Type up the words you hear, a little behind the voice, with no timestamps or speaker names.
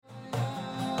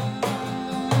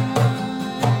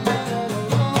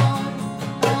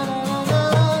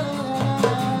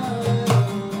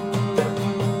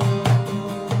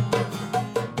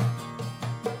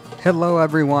Hello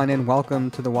everyone and welcome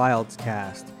to the Wilds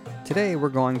Cast. Today we're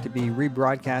going to be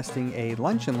rebroadcasting a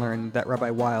lunch and learn that Rabbi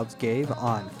Wilds gave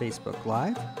on Facebook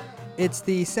Live. It's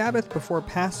the Sabbath before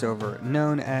Passover,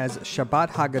 known as Shabbat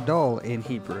Hagadol in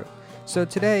Hebrew. So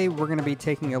today we're going to be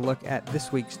taking a look at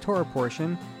this week's Torah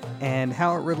portion and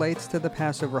how it relates to the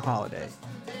Passover holiday.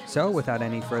 So without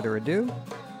any further ado,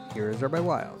 here is Rabbi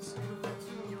Wilds.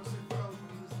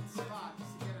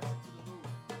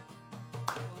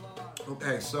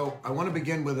 Okay, so I want to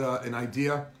begin with an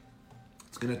idea.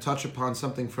 It's going to touch upon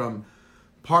something from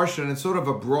Parsha, and it's sort of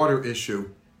a broader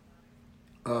issue,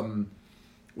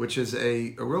 which is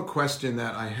a real question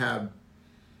that I had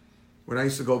when I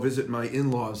used to go visit my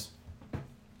in-laws,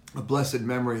 a blessed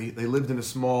memory. They lived in a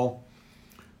small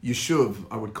yeshuv,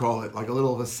 I would call it, like a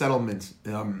little of a settlement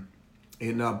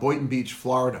in Boynton Beach,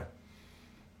 Florida.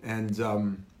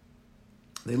 And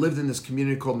they lived in this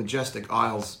community called Majestic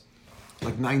Isles,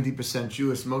 like 90%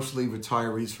 Jewish, mostly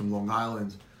retirees from Long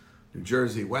Island, New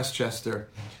Jersey, Westchester.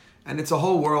 And it's a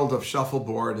whole world of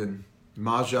shuffleboard and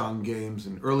mahjong games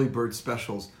and early bird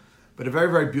specials, but a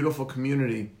very, very beautiful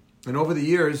community. And over the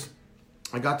years,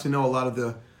 I got to know a lot of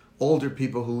the older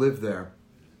people who lived there.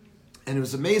 And it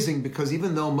was amazing because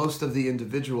even though most of the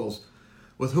individuals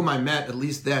with whom I met, at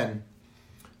least then,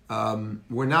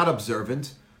 were not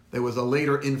observant, there was a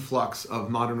later influx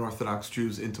of modern Orthodox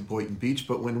Jews into Boynton Beach.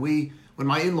 But when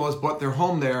my in-laws bought their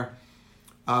home there,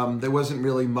 there wasn't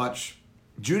really much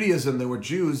Judaism. There were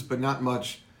Jews, but not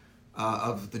much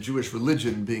of the Jewish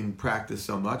religion being practiced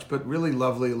so much, but really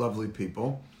lovely, lovely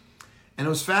people. And it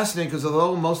was fascinating because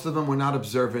although most of them were not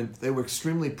observant, they were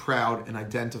extremely proud and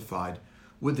identified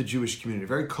with the Jewish community,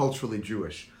 very culturally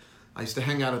Jewish. I used to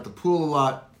hang out at the pool a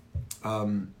lot,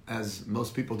 as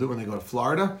most people do when they go to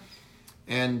Florida.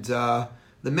 And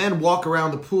the men walk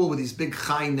around the pool with these big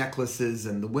chai necklaces,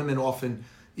 and the women often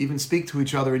even speak to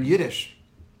each other in Yiddish.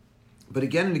 But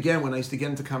again and again, when I used to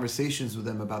get into conversations with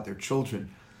them about their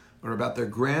children or about their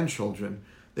grandchildren,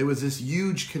 there was this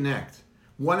huge connect.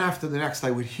 One after the next, I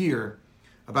would hear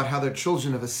about how their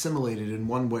children have assimilated in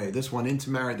one way. This one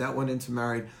intermarried, that one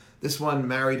intermarried. This one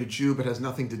married a Jew but has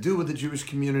nothing to do with the Jewish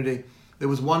community. There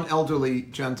was one elderly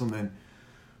gentleman,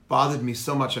 bothered me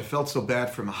so much. I felt so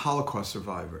bad for him, a Holocaust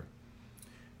survivor.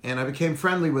 And I became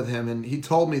friendly with him, and he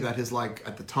told me that his,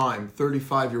 at the time,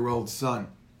 35-year-old son,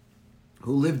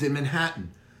 who lived in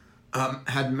Manhattan,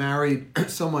 had married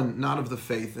someone not of the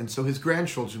faith, and so his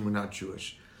grandchildren were not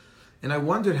Jewish. And I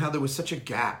wondered how there was such a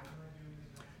gap.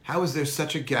 How is there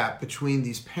such a gap between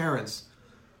these parents,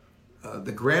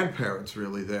 the grandparents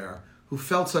really there, who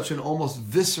felt such an almost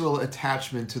visceral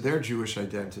attachment to their Jewish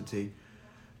identity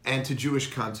and to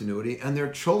Jewish continuity, and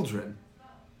their children,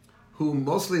 who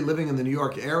mostly living in the New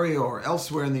York area or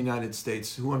elsewhere in the United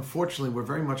States, who unfortunately were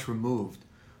very much removed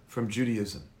from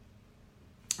Judaism.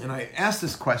 And I asked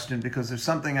this question because there's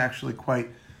something actually quite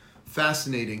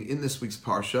fascinating in this week's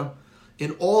Parsha,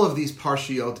 in all of these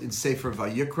Parshiot in Sefer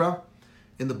Vayikra,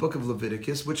 in the book of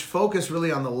Leviticus, which focus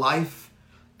really on the life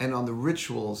and on the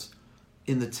rituals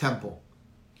in the temple.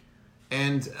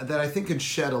 And that I think can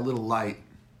shed a little light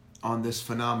on this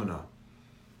phenomena.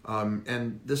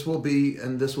 And this will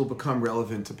become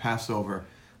relevant to Passover,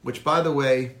 which, by the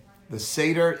way, the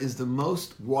Seder is the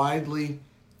most widely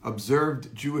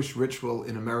observed Jewish ritual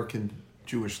in American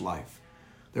Jewish life.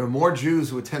 There are more Jews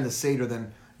who attend the Seder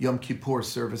than Yom Kippur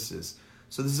services.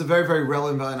 So this is a very, very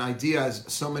relevant idea as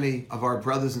so many of our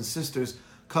brothers and sisters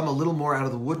come a little more out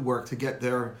of the woodwork to get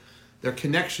their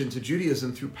connection to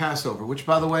Judaism through Passover, which,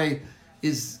 by the way,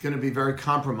 is going to be very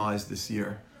compromised this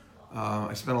year.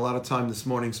 I spent a lot of time this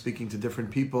morning speaking to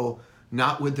different people,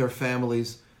 not with their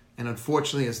families, and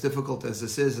unfortunately, as difficult as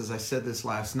this is, as I said this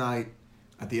last night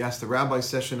at the Ask the Rabbi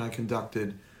session I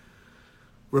conducted,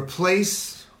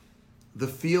 replace the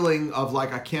feeling of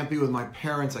I can't be with my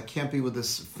parents, I can't be with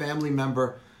this family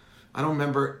member. I don't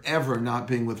remember ever not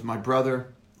being with my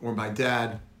brother or my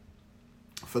dad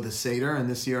for the Seder, and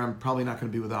this year I'm probably not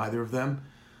going to be with either of them.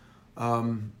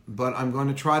 But I'm going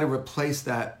to try to replace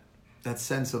that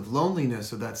sense of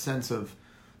loneliness or that sense of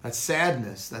that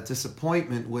sadness, that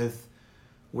disappointment with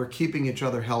we're keeping each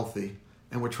other healthy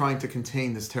and we're trying to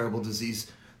contain this terrible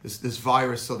disease, this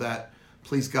virus, so that,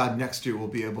 please God, next year we'll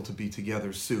be able to be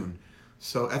together soon.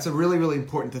 So that's a really, really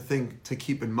important thing to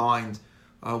keep in mind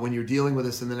when you're dealing with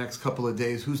this in the next couple of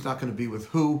days. Who's not going to be with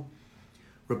who?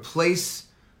 Replace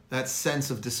that sense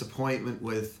of disappointment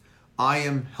with I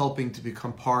am helping to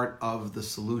become part of the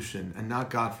solution and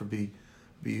not, God forbid,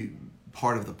 be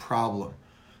part of the problem.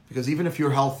 Because even if you're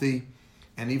healthy,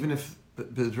 and even if,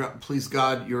 please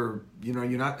God, you're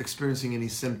not experiencing any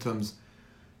symptoms,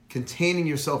 containing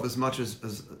yourself as much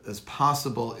as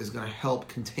possible is going to help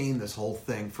contain this whole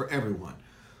thing for everyone.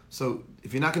 So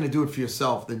if you're not going to do it for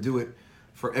yourself, then do it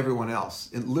for everyone else,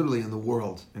 literally in the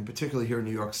world, and particularly here in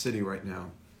New York City right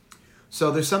now.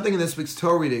 So there's something in this week's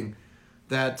Torah reading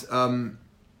that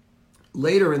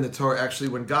later in the Torah, actually,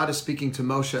 when God is speaking to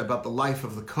Moshe about the life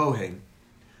of the Kohen,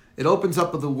 it opens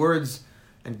up with the words,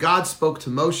 and God spoke to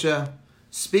Moshe,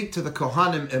 speak to the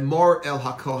Kohanim, emor el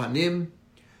ha-Kohanim,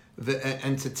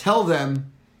 and to tell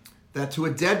them that to a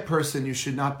dead person you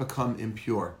should not become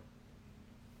impure.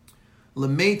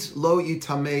 L'meit lo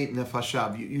yitamei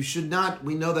nefashav. You should not,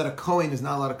 we know that a Kohen is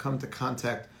not allowed to come into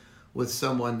contact with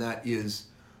someone that is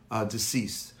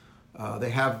deceased.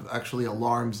 They have actually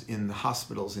alarms in the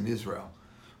hospitals in Israel,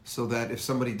 so that if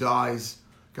somebody dies,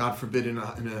 God forbid, in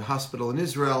a hospital in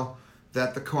Israel,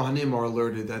 that the Kohanim are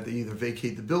alerted that they either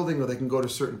vacate the building or they can go to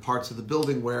certain parts of the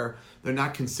building where they're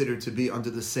not considered to be under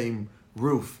the same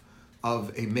roof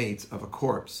of a mate, of a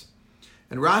corpse.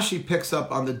 And Rashi picks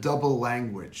up on the double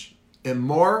language,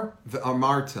 emor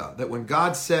ve'amarta, that when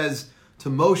God says to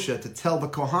Moshe to tell the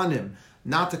Kohanim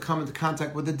not to come into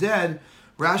contact with the dead,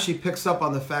 Rashi picks up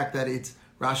on the fact that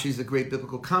Rashi's a great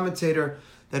biblical commentator,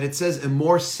 that it says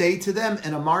emor, say to them,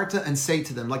 and amarta, and say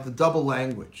to them, like the double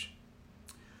language.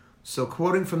 So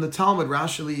quoting from the Talmud,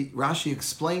 Rashi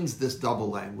explains this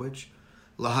double language,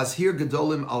 lahazhir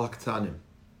gedolim al haktanim,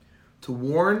 to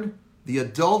warn the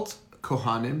adult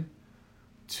Kohanim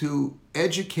to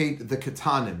educate the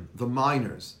ketanim, the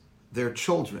minors, their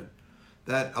children,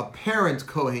 that a parent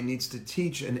Kohen needs to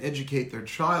teach and educate their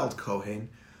child Kohen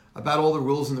about all the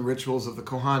rules and the rituals of the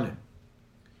Kohanim.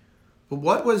 But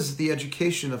what was the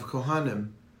education of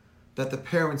Kohanim that the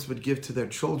parents would give to their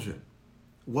children?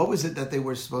 What was it that they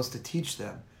were supposed to teach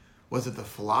them? Was it the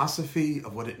philosophy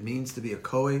of what it means to be a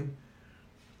Kohen?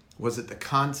 Was it the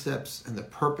concepts and the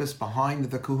purpose behind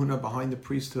the kahuna, behind the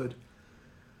priesthood?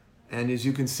 And as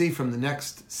you can see from the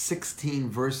next 16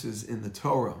 verses in the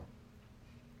Torah,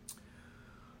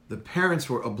 the parents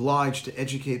were obliged to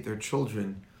educate their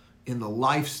children in the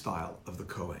lifestyle of the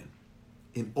Kohen,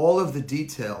 in all of the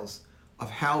details of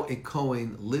how a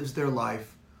Kohen lives their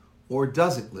life or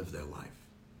doesn't live their life.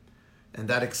 And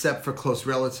that except for close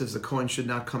relatives, the Kohen should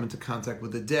not come into contact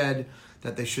with the dead,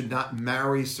 that they should not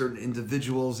marry certain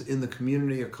individuals in the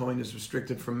community. A Kohen is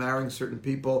restricted from marrying certain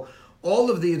people. All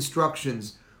of the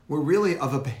instructions were really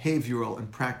of a behavioral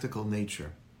and practical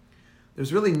nature.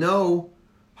 There's really no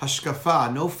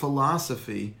hashkafa, no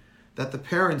philosophy that the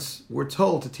parents were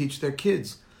told to teach their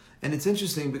kids. And it's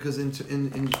interesting because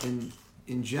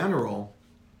in general,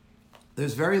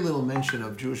 there's very little mention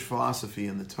of Jewish philosophy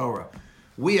in the Torah.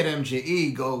 We at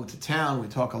MJE go to town, we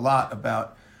talk a lot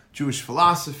about Jewish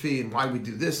philosophy and why we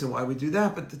do this and why we do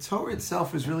that, but the Torah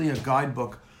itself is really a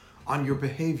guidebook on your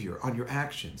behavior, on your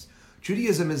actions.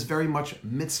 Judaism is very much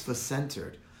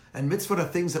mitzvah-centered, and mitzvah are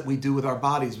things that we do with our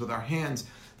bodies, with our hands.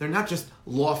 They're not just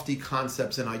lofty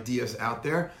concepts and ideas out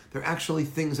there. They're actually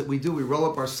things that we do. We roll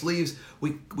up our sleeves,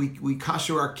 we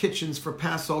kasher our kitchens for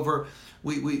Passover,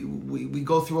 we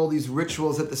go through all these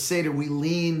rituals at the Seder, we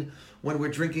lean when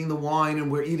we're drinking the wine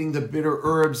and we're eating the bitter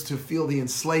herbs to feel the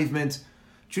enslavement.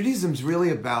 Judaism's really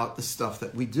about the stuff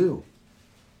that we do.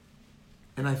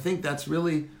 And I think that's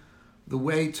really the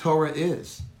way Torah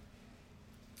is.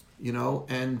 You know,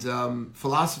 and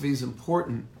philosophy is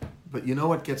important, but you know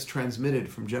what gets transmitted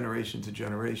from generation to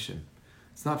generation?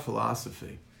 It's not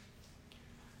philosophy.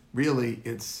 Really,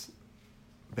 it's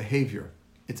behavior.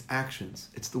 It's actions.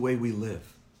 It's the way we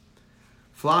live.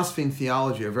 Philosophy and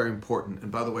theology are very important.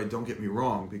 And by the way, don't get me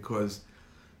wrong, because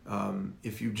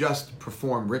if you just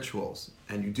perform rituals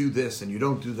and you do this and you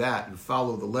don't do that, you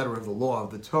follow the letter of the law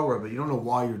of the Torah, but you don't know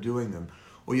why you're doing them,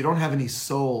 or you don't have any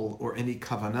soul or any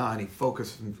kavanah, any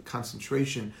focus and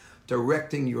concentration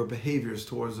directing your behaviors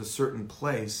towards a certain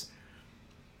place,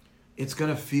 it's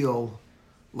going to feel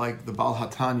like the Baal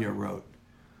HaTanya wrote,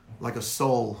 like a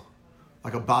soul,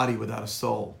 like a body without a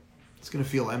soul. It's going to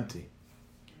feel empty.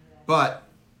 But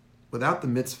without the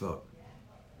mitzvah,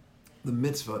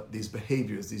 these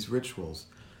behaviors, these rituals,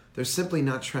 they're simply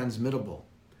not transmittable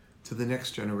to the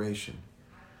next generation.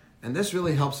 And this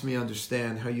really helps me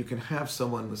understand how you can have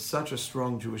someone with such a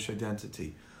strong Jewish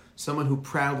identity, someone who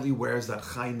proudly wears that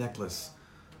chai necklace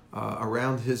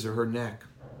around his or her neck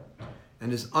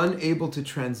and is unable to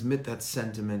transmit that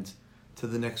sentiment to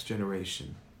the next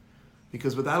generation.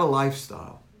 Because without a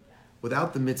lifestyle,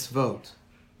 without the mitzvot,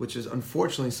 which is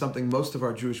unfortunately something most of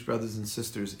our Jewish brothers and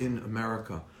sisters in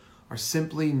America are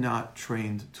simply not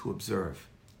trained to observe.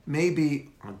 Maybe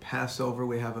on Passover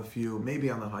we have a few, maybe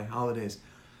on the high holidays,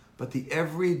 but the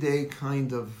everyday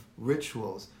kind of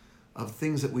rituals, of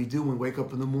things that we do when we wake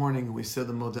up in the morning and we say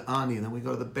the Moda'ani, and then we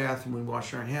go to the bathroom and we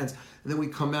wash our hands, and then we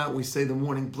come out and we say the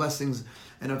morning blessings,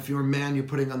 and if you're a man, you're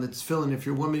putting on the tefillin, if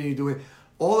you're a woman, you're doing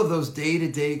all of those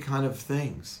day-to-day kind of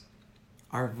things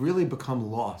are really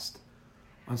become lost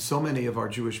on so many of our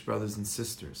Jewish brothers and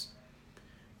sisters.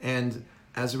 And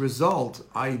as a result,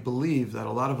 I believe that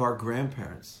a lot of our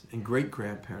grandparents and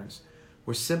great-grandparents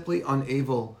were simply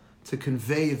unable to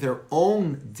convey their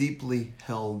own deeply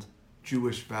held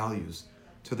Jewish values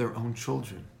to their own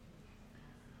children.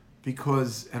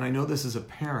 Because, and I know this as a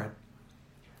parent,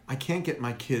 I can't get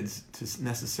my kids to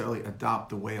necessarily adopt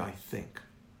the way I think.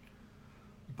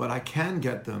 But I can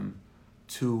get them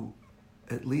to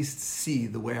at least see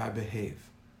the way I behave.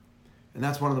 And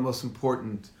that's one of the most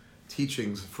important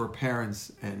teachings for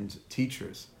parents and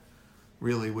teachers,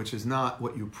 really, which is not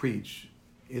what you preach.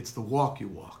 It's the walk you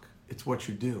walk. It's what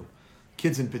you do.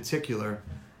 Kids in particular.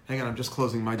 Hang on, I'm just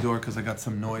closing my door because I got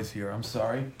some noise here. I'm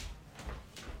sorry.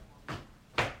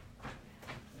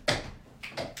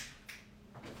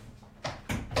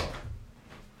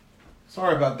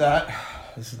 Sorry about that.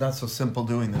 This is not so simple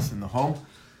doing this in the home.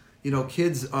 You know,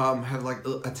 kids have like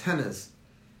antennas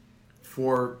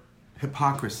for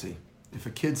hypocrisy. If a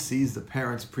kid sees the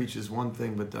parents preaches one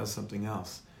thing but does something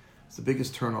else, it's the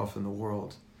biggest turnoff in the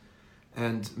world.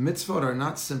 And mitzvot are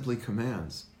not simply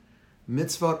commands.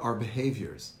 Mitzvot are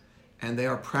behaviors, and they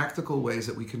are practical ways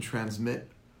that we can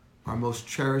transmit our most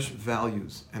cherished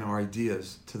values and our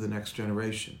ideas to the next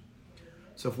generation.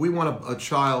 So if we want a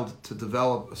child to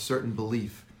develop a certain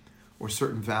belief or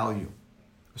certain value,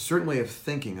 a certain way of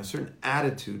thinking, a certain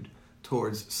attitude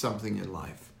towards something in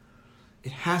life,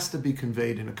 it has to be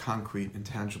conveyed in a concrete and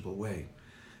tangible way.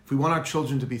 If we want our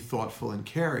children to be thoughtful and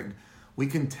caring, we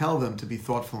can tell them to be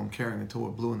thoughtful and caring until we're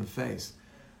blue in the face.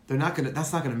 That's not going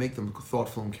to make them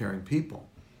thoughtful and caring people.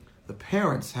 The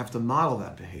parents have to model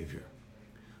that behavior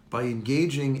by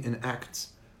engaging in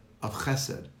acts of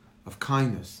chesed, of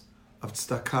kindness, of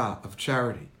tzedakah, of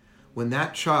charity. When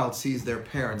that child sees their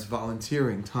parents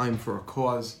volunteering time for a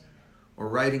cause or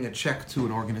writing a check to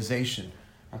an organization,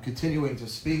 I'm continuing to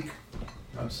speak.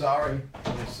 I'm sorry.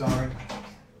 I'm sorry.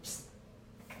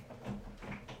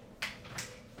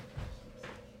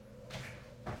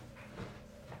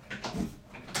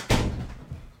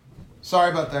 Sorry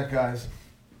about that, guys.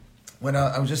 When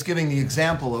I was just giving the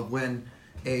example of when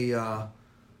a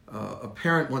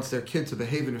parent wants their kid to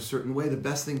behave in a certain way, the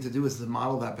best thing to do is to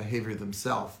model that behavior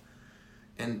themselves.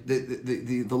 And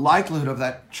the likelihood of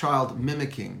that child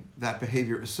mimicking that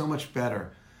behavior is so much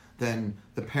better than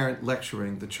the parent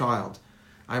lecturing the child.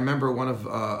 I remember one of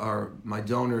my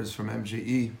donors from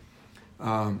MGE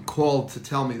called to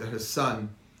tell me that his son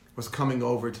was coming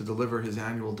over to deliver his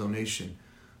annual donation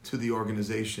to the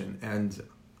organization. And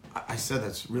I said,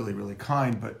 that's really, really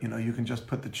kind, but you can just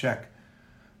put the check,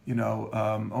 wait,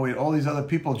 all these other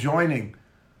people joining.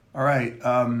 All right.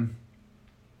 I'm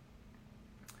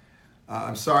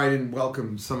sorry I didn't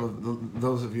welcome some of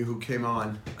those of you who came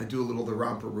on. I do a little the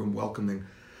romper room welcoming.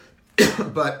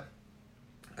 But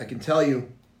I can tell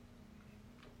you,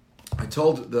 I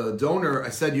told the donor, I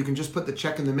said, you can just put the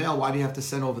check in the mail. Why do you have to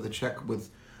send over the check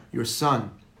with your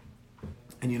son?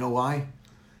 And you know why?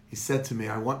 He said to me,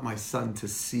 I want my son to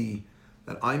see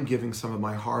that I'm giving some of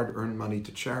my hard-earned money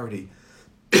to charity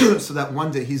so that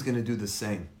one day he's going to do the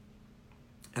same.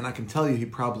 And I can tell you he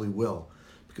probably will,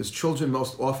 because children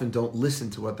most often don't listen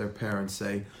to what their parents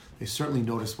say. They certainly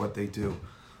notice what they do.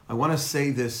 I want to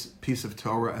say this piece of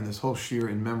Torah and this whole shir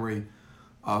in memory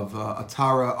of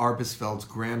Atara Arbisfeld's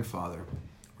grandfather,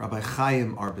 Rabbi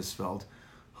Chaim Arbisfeld,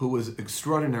 who was an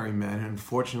extraordinary man and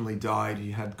unfortunately died.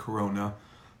 He had corona.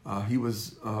 He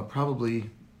was probably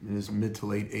in his mid to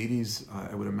late 80s,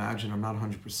 I would imagine. I'm not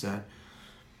 100%.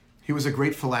 He was a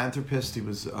great philanthropist. He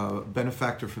was a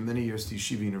benefactor for many years to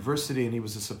Yeshiva University, and he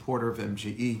was a supporter of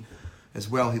MGE as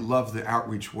well. He loved the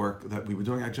outreach work that we were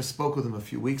doing. I just spoke with him a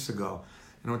few weeks ago,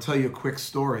 and I'll tell you a quick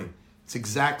story. It's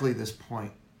exactly this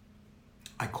point.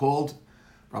 I called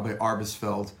Rabbi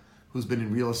Arbisfeld, who's been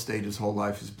in real estate his whole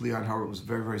life. His Blian Howard was a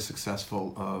very, very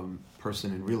successful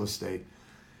person in real estate.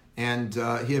 And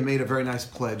he had made a very nice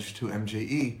pledge to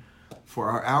MJE for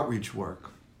our outreach work.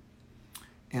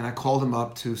 And I called him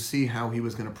up to see how he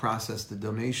was going to process the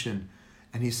donation.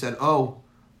 And he said,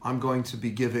 I'm going to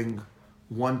be giving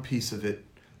one piece of it,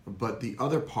 but the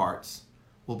other parts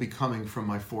will be coming from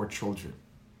my 4 children.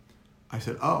 I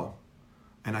said,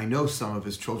 and I know some of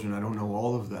his children. I don't know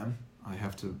all of them. I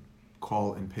have to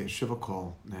call and pay a shiva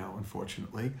call now,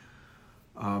 unfortunately.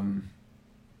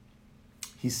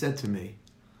 He said to me,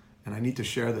 and I need to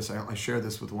share this. I share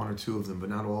this with 1 or 2 of them, but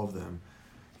not all of them.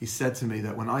 He said to me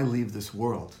that when I leave this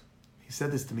world, he He said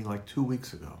this to me like 2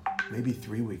 weeks ago, maybe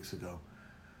 3 weeks ago.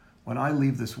 When I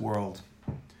leave this world,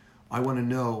 I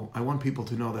want people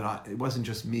to know that it wasn't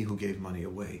just me who gave money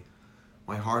away,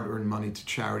 my hard-earned money to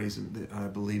charities that I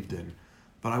believed in,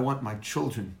 but I want my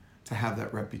children to have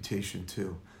that reputation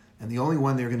too. And the only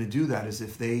one they're going to do that is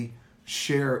if they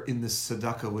share in this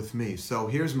tzedakah with me. So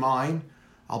here's mine.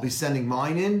 I'll be sending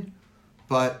mine in,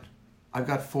 but I've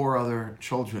got 4 other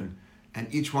children,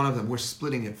 and each one of them, we're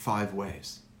splitting it 5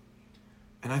 ways.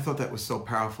 And I thought that was so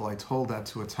powerful. I told that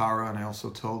to Atara, and I also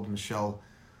told Michelle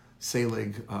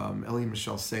Selig, Eli and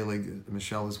Michelle Selig.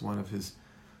 Michelle is one of his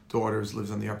daughters, lives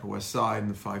on the Upper West Side in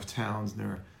the 5 towns, and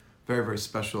they're very, very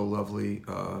special, lovely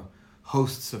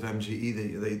hosts of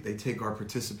MGE. They take our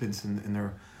participants in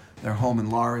their home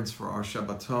in Lawrence for our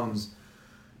Shabbatons.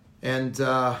 And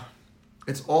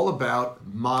it's all about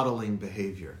modeling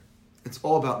behavior. It's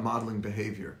all about modeling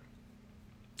behavior.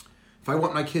 If I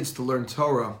want my kids to learn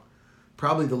Torah,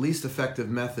 probably the least effective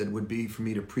method would be for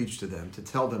me to preach to them, to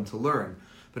tell them to learn.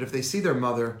 But if they see their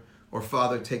mother or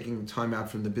father taking time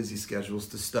out from the busy schedules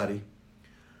to study,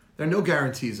 there are no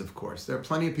guarantees, of course. There are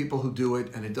plenty of people who do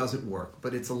it and it doesn't work,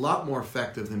 but it's a lot more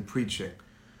effective than preaching.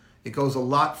 It goes a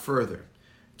lot further.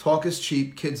 Talk is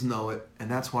cheap, kids know it, and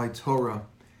that's why Torah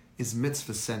is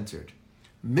mitzvah-centered.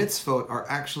 Mitzvot are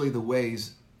actually the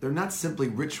ways, they're not simply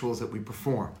rituals that we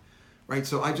perform, right?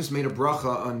 So I just made a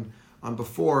bracha on the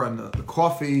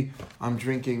coffee I'm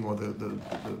drinking, or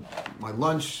my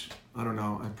lunch. I don't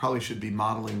know, I probably should be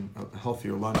modeling a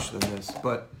healthier lunch than this,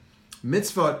 but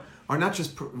mitzvot are not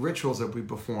just rituals that we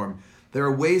perform. There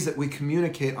are ways that we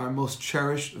communicate our most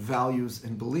cherished values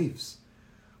and beliefs.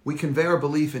 We convey our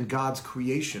belief in God's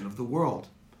creation of the world.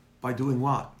 By doing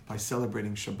what? By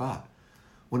celebrating Shabbat.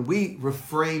 When we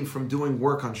refrain from doing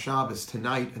work on Shabbos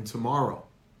tonight and tomorrow,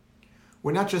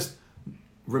 we're not just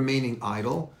remaining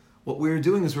idle. What we're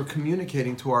doing is we're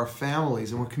communicating to our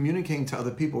families and we're communicating to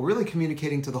other people, really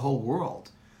communicating to the whole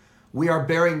world. We are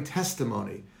bearing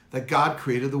testimony that God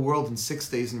created the world in 6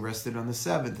 days and rested on the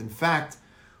 7th. In fact,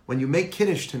 when you make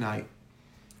Kiddush tonight,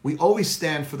 we always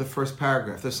stand for the first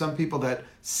paragraph. There's some people that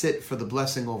sit for the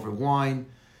blessing over wine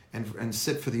and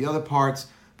sit for the other parts,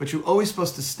 but you're always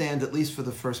supposed to stand at least for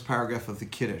the first paragraph of the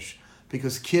Kiddush,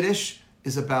 because Kiddush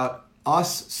is about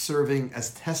us serving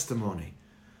as testimony.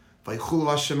 And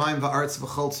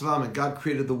God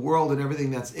created the world and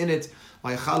everything that's in it.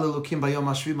 And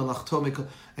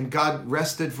God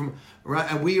rested from,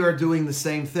 and we are doing the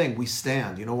same thing. We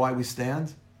stand. You know why we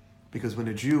stand? Because when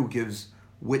a Jew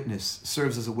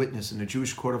serves as a witness in a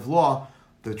Jewish court of law,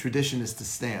 the tradition is to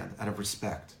stand out of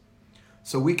respect.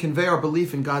 So we convey our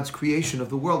belief in God's creation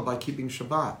of the world by keeping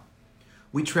Shabbat.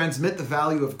 We transmit the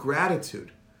value of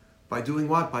gratitude by doing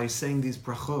what? By saying these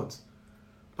brachot,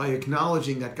 by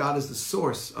acknowledging that God is the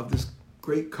source of this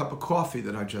great cup of coffee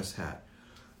that I just had.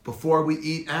 Before we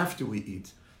eat, after we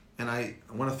eat. And I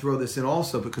want to throw this in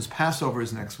also because Passover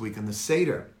is next week, and the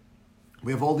Seder.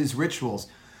 We have all these rituals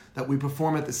that we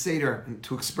perform at the Seder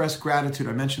to express gratitude.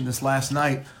 I mentioned this last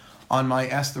night on my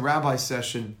Ask the Rabbi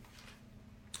session.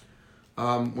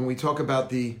 When we talk about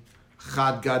the the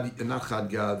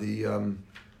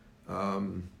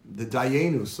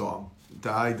Dayenu song.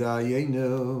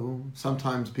 Dayenu.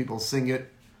 Sometimes people sing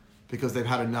it because they've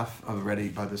had enough already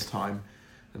by this time.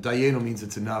 Dayenu means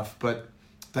it's enough, but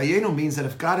Dayenu means that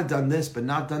if God had done this but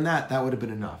not done that, that would have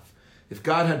been enough. If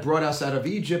God had brought us out of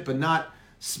Egypt but not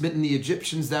smitten the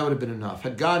Egyptians, that would have been enough.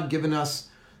 Had God has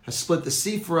split the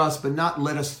sea for us but not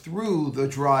led us through the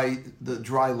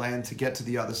dry land to get to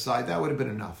the other side, that would have been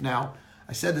enough. Now,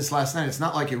 I said this last night, it's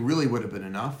not like it really would have been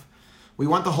enough. We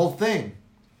want the whole thing.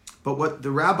 But what the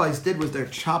rabbis did was they're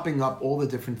chopping up all the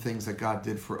different things that God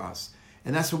did for us.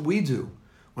 And that's what we do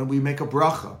when we make a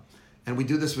bracha. And we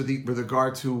do this with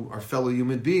regard to our fellow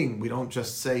human being. We don't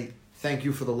just say, thank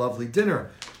you for the lovely dinner.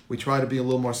 We try to be a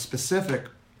little more specific.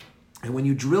 And when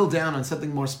you drill down on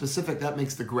something more specific, that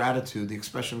makes the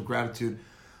expression of gratitude,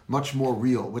 much more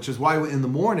real. Which is why in the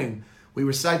morning, we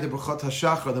recite the Brachot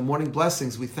HaShachar, the morning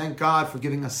blessings. We thank God for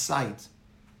giving us sight.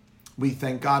 We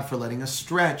thank God for letting us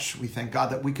stretch. We thank God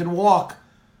that we can walk.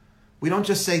 We don't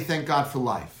just say thank God for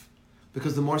life.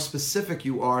 Because the more specific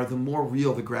you are, the more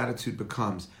real the gratitude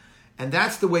becomes. And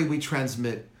that's the way we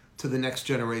transmit to the next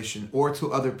generation or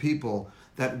to other people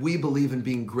that we believe in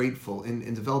being grateful,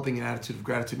 in developing an attitude of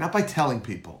gratitude. Not by telling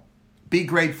people, be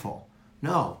grateful.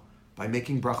 No, by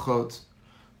making brachot,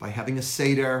 by having a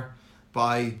seder,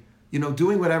 by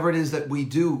doing whatever it is that we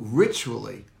do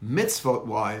ritually,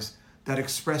 mitzvot-wise, that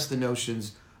express the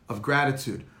notions of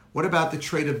gratitude. What about the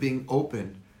trait of being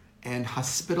open and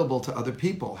hospitable to other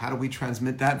people? How do we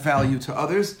transmit that value to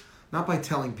others? not by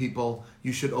telling people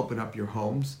you should open up your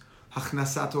homes.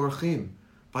 Hachnasat orchim,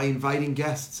 by inviting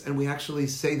guests. And we actually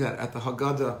say that at the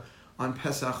Haggadah on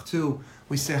Pesach too.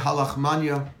 We say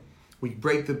halachmanya, we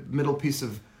break the middle piece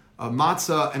of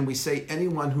matzah, and we say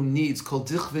anyone who needs, kol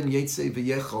dichvin yetze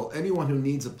v'yechol, anyone who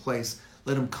needs a place,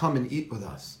 let him come and eat with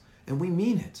us. And we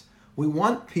mean it. We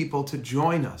want people to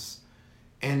join us.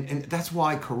 And that's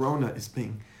why Corona is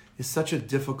such a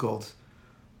difficult,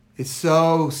 it's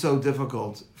so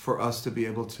difficult for us to be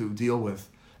able to deal with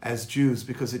as Jews,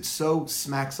 because it so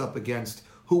smacks up against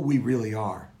who we really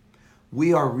are.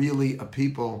 We are really a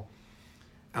people,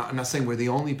 I'm not saying we're the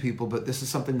only people, but this is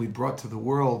something we brought to the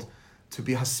world, to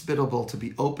be hospitable, to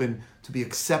be open, to be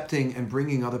accepting and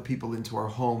bringing other people into our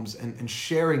homes and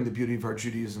sharing the beauty of our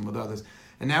Judaism with others.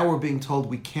 And now we're being told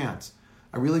we can't.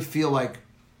 I really feel like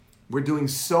we're doing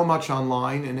so much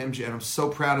online in MG, and I'm so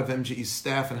proud of MGE's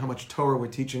staff and how much Torah we're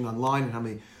teaching online and how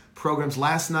many programs.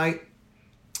 Last night,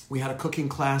 we had a cooking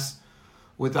class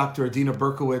with Dr. Adina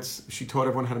Berkowitz. She taught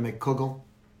everyone how to make kugel,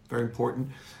 very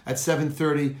important. At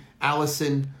 7:30,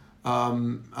 Allison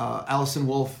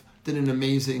Wolf did an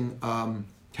amazing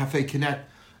Cafe Connect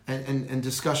and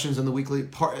discussions on the weekly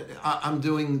part. I'm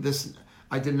doing this.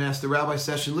 I did an Ask the Rabbi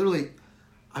session. Literally,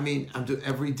 I'm doing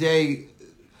every day,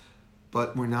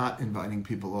 but we're not inviting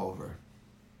people over.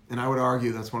 And I would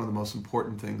argue that's one of the most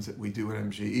important things that we do at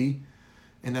MGE,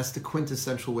 and that's the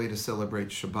quintessential way to celebrate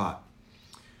Shabbat.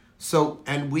 So,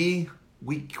 and we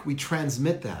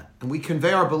transmit that, and we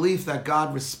convey our belief that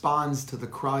God responds to the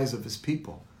cries of his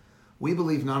people. We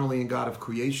believe not only in God of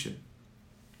creation,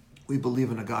 we believe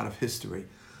in a God of history.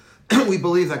 We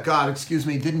believe that God,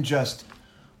 didn't just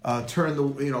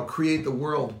create the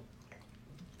world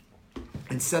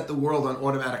and set the world on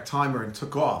automatic timer and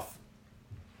took off.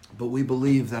 But we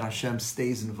believe that Hashem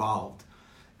stays involved.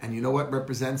 And you know what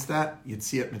represents that?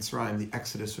 Yetziat Mitzrayim, the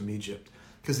Exodus from Egypt.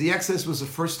 Because the Exodus was the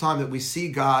first time that we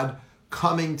see God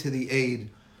coming to the aid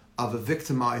of a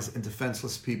victimized and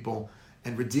defenseless people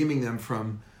and redeeming them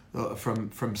from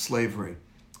slavery.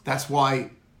 That's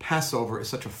why Passover is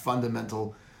such a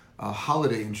fundamental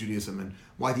holiday in Judaism, and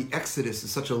why the Exodus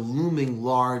is such a looming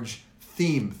large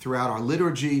theme throughout our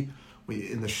liturgy.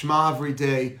 In the Shema every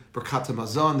day, Birkat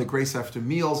HaMazon, the grace after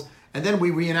meals, and then we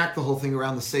reenact the whole thing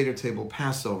around the Seder table,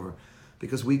 Passover,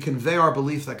 because we convey our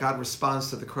belief that God responds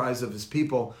to the cries of his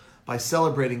people by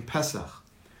celebrating Pesach,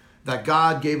 that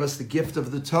God gave us the gift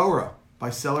of the Torah by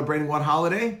celebrating what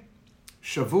holiday?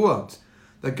 Shavuot,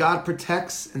 that God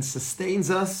protects and sustains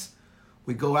us.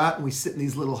 We go out and we sit in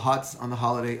these little huts on the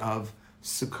holiday of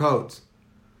Sukkot,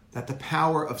 that the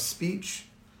power of speech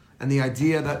and the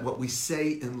idea that what we say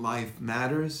in life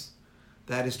matters,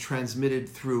 that is transmitted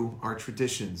through our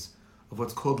traditions of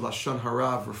what's called Lashon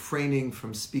Hara, refraining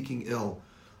from speaking ill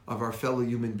of our fellow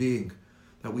human being,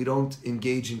 that we don't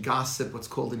engage in gossip, what's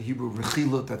called in Hebrew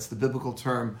rechilut, that's the biblical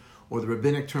term, or the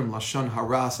rabbinic term Lashon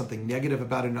Hara, something negative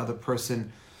about another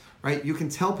person, right? You can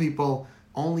tell people,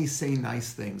 only say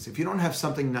nice things. If you don't have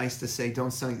something nice to say, don't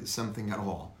say something at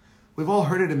all. We've all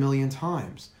heard it a million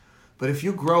times. But if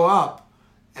you grow up,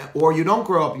 or you don't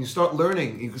grow up and you start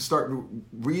learning, you can start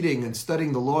reading and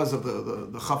studying the laws of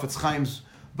the Chafetz Chaim's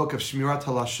book of Shmirat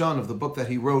HaLashon, of the book that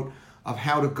he wrote of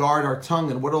how to guard our tongue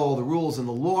and what are all the rules and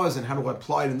the laws and how to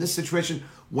apply it in this situation.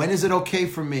 When is it okay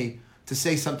for me to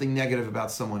say something negative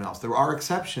about someone else? There are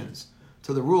exceptions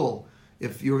to the rule.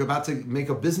 If you're about to make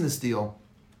a business deal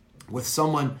with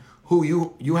someone who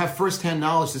you have firsthand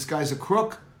knowledge, this guy's a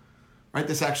crook, right?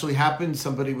 This actually happened.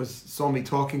 Somebody saw me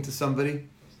talking to somebody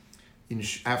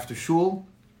after shul,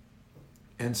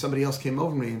 and somebody else came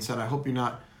over to me and said, I hope you're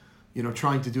not,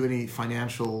 trying to do any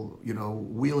financial,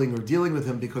 wheeling or dealing with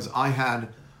him, because I had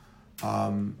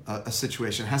a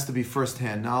situation. It has to be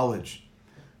firsthand knowledge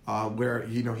where,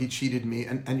 he cheated me,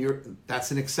 and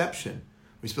that's an exception.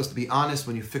 We're supposed to be honest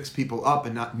when you fix people up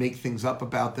and not make things up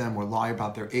about them or lie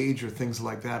about their age or things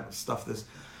like that,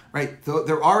 right?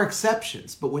 There are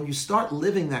exceptions, but when you start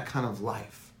living that kind of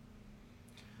life,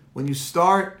 when you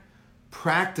start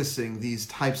practicing these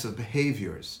types of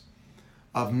behaviors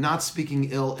of not speaking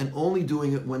ill and only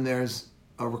doing it when there's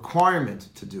a requirement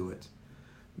to do it,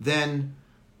 then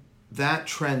that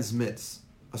transmits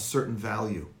a certain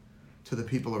value to the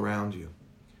people around you.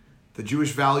 The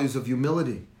Jewish values of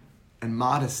humility and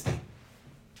modesty,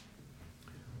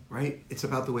 right? It's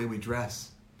about the way we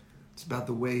dress. It's about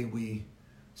the way we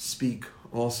speak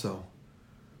also,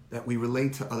 that we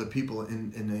relate to other people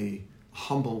in a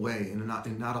humble way, in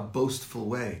not a boastful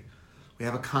way. We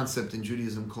have a concept in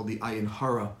Judaism called the ayin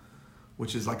hara,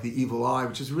 which is like the evil eye,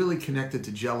 which is really connected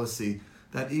to jealousy,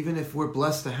 that even if we're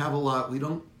blessed to have a lot, we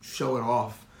don't show it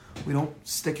off. We don't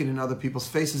stick it in other people's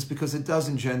faces because it does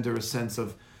engender a sense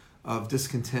of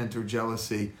discontent or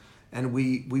jealousy. And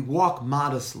we walk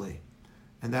modestly.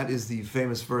 And that is the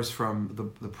famous verse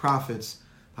from the prophets,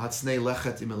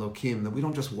 that we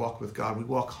don't just walk with God, we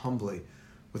walk humbly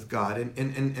with God.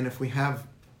 And if we have,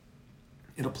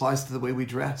 it applies to the way we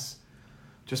dress.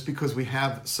 Just because we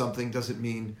have something doesn't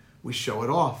mean we show it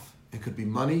off. It could be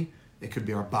money, it could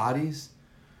be our bodies.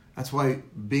 That's why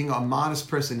being a modest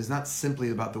person is not simply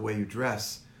about the way you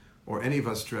dress, or any of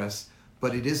us dress,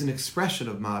 but it is an expression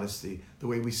of modesty. The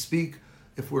way we speak,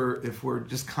 if we're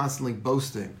just constantly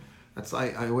boasting.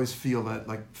 I always feel that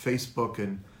like Facebook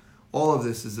and all of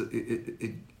this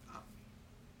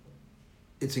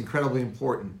it's incredibly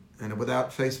important. And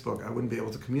without Facebook, I wouldn't be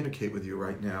able to communicate with you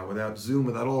right now. Without Zoom,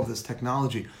 without all of this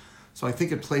technology. So I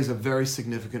think it plays a very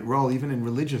significant role, even in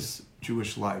religious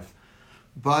Jewish life.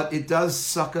 But it does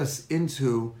suck us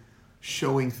into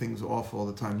showing things off all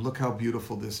the time. Look how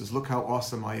beautiful this is. Look how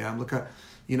awesome I am. Look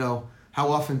how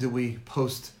often do we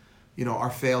post, our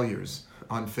failures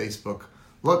on Facebook?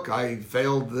 Look, I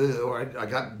failed, or I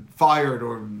got fired,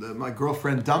 or my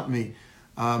girlfriend dumped me.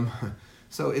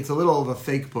 So it's a little of a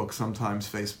fake book sometimes,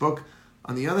 Facebook.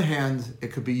 On the other hand,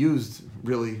 it could be used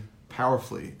really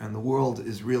powerfully, and the world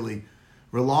is really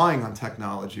relying on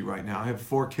technology right now. I have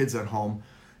 4 kids at home,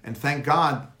 and thank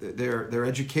God their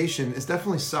education is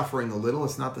definitely suffering a little.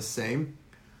 It's not the same,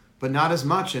 but not as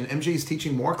much. And MG is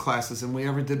teaching more classes than we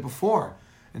ever did before.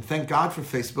 And thank God for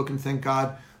Facebook, and thank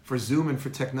God for Zoom and for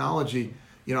technology.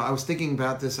 I was thinking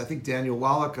about this. I think Daniel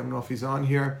Wallach, I don't know if he's on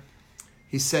here,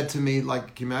 he said to me,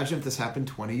 like, can you imagine if this happened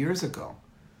 20 years ago,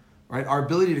 right? Our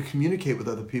ability to communicate with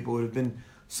other people would have been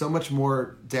so much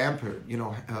more dampered,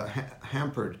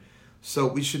 hampered. So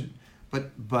we should,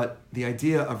 but the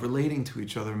idea of relating to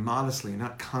each other modestly,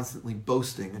 not constantly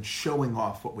boasting and showing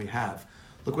off what we have.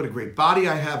 Look what a great body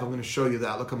I have. I'm going to show you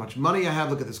that. Look how much money I have.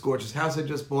 Look at this gorgeous house I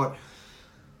just bought.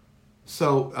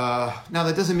 So now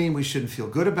that doesn't mean we shouldn't feel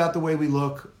good about the way we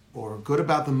look, or good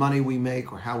about the money we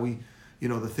make, or how we,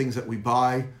 the things that we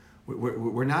buy.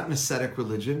 We're not an ascetic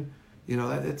religion.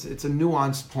 It's a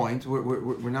nuanced point.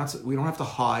 We're not. We don't have to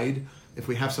hide if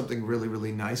we have something really,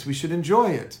 really nice. We should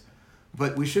enjoy it,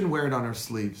 but we shouldn't wear it on our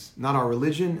sleeves. Not our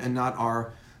religion, and not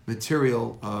our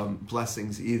material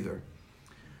blessings either.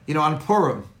 On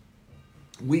Purim,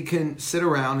 we can sit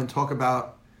around and talk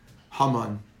about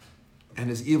Haman and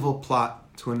his evil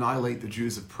plot to annihilate the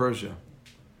Jews of Persia.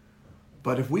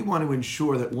 But if we want to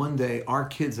ensure that one day our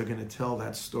kids are going to tell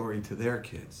that story to their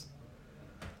kids,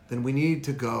 then we need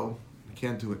to go, we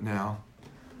can't do it now,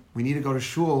 we need to go to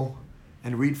shul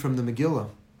and read from the Megillah.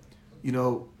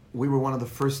 We were one of the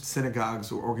first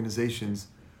synagogues or organizations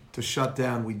to shut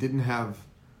down. We didn't have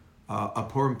a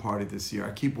Purim party this year.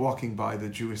 I keep walking by the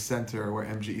Jewish Center where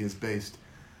MGE is based,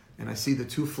 and I see the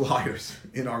 2 flyers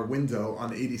in our window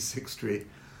on 86th Street.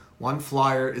 One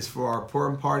flyer is for our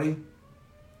Purim party,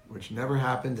 which never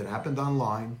happened. It happened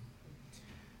online.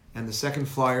 And the second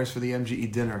flyer is for the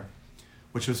MGE dinner,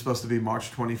 which was supposed to be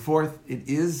March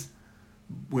 24th.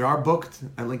 We are booked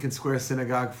at Lincoln Square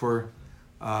Synagogue for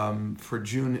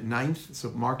June 9th. So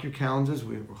mark your calendars.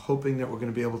 We're hoping that we're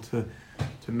going to be able to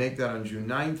make that on June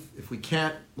 9th. If we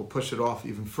can't, we'll push it off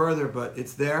even further, but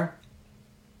it's there.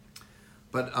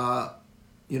 But,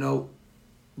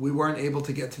 we weren't able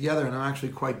to get together, and I'm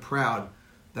actually quite proud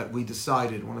that we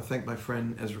decided. I want to thank my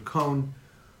friend Ezra Cohn,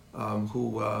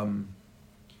 who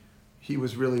he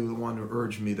was really the one who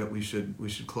urged me that we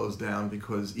should close down,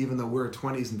 because even though we're a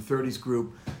 20s and 30s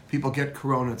group, people get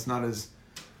corona. It's not as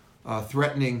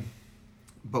threatening,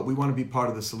 but we want to be part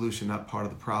of the solution, not part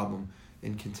of the problem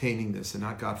in containing this, and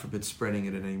not, God forbid, spreading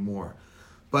it anymore.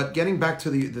 But getting back to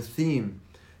the theme,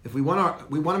 if we want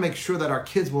to make sure that our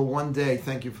kids will one day,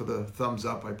 thank you for the thumbs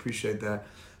up, I appreciate that.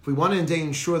 If we want to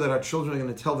ensure that our children are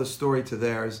going to tell this story to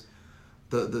theirs,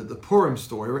 the Purim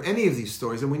story, or any of these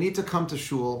stories, and we need to come to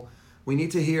shul, we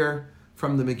need to hear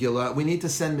from the Megillah, we need to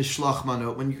send mishloach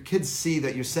manot. When your kids see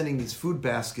that you're sending these food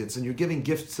baskets and you're giving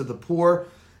gifts to the poor,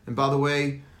 and by the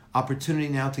way, opportunity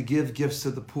now to give gifts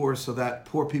to the poor so that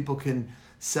poor people can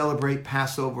celebrate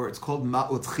Passover. It's called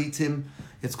ma'ot chitim.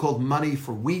 It's called money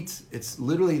for wheat. It's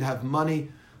literally to have money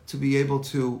to be able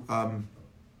to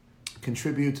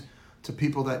contribute to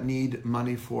people that need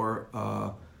money for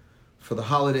the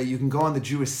holiday. You can go on the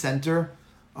Jewish Center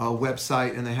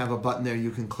website, and they have a button there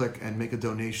you can click and make a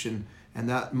donation, and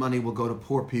that money will go to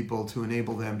poor people to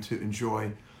enable them to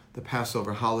enjoy the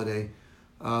Passover holiday.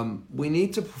 We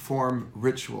need to perform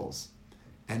rituals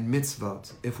and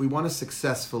mitzvot if we want to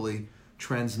successfully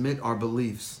transmit our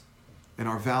beliefs and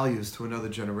our values to another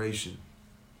generation.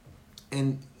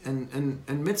 And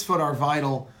mitzvot are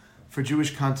vital for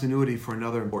Jewish continuity for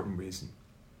another important reason.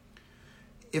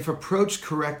 If approached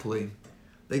correctly,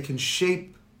 they can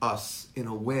shape us in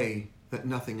a way that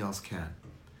nothing else can.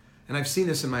 And I've seen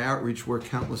this in my outreach work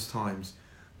countless times.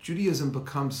 Judaism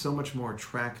becomes so much more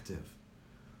attractive,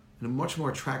 and a much more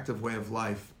attractive way of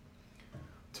life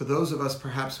to those of us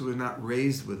perhaps who are not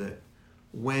raised with it,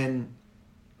 when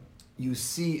you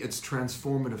see its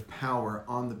transformative power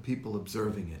on the people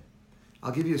observing it.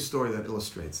 I'll give you a story that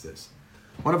illustrates this.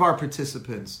 One of our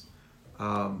participants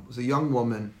was a young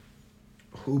woman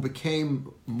who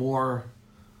became more,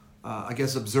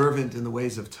 observant in the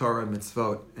ways of Torah and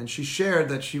mitzvot. And she shared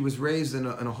that she was raised in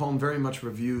a home very much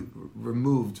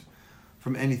removed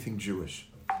from anything Jewish.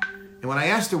 And when I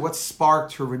asked her what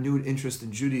sparked her renewed interest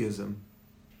in Judaism,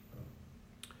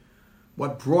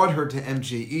 what brought her to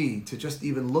MJE, to just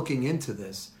even looking into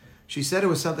this, she said it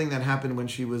was something that happened when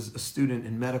she was a student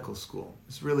in medical school.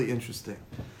 It's really interesting.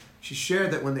 She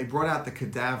shared that when they brought out the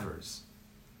cadavers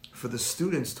for the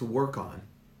students to work on,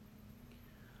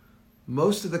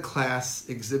 most of the class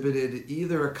exhibited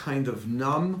either a kind of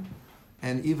numb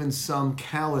and even some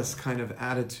callous kind of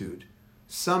attitude,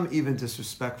 some even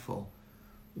disrespectful,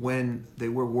 when they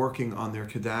were working on their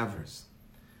cadavers.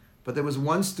 But there was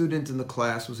one student in the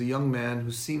class, was a young man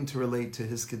who seemed to relate to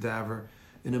his cadaver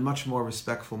in a much more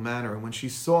respectful manner. And when she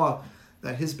saw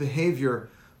that his behavior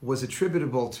was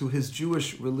attributable to his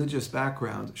Jewish religious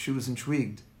background, she was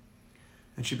intrigued.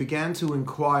 And she began to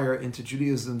inquire into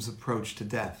Judaism's approach to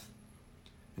death.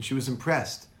 And she was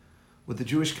impressed with the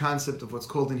Jewish concept of what's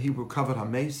called in Hebrew kavod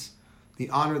hames, the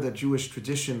honor that Jewish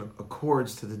tradition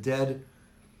accords to the dead.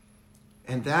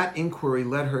 And that inquiry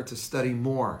led her to study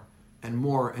more,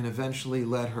 and eventually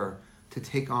led her to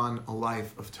take on a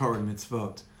life of Torah and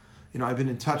mitzvot. I've been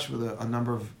in touch with a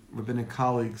number of rabbinic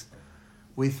colleagues.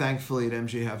 We thankfully at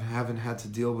MJ haven't had to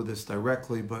deal with this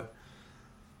directly, but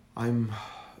I'm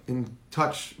in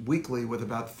touch weekly with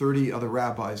about 30 other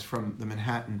rabbis from the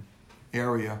Manhattan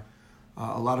area.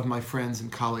 A lot of my friends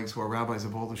and colleagues who are rabbis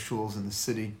of all the shuls in the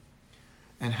city,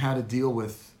 and how to deal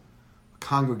with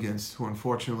congregants who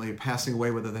unfortunately are passing away,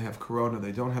 whether they have corona,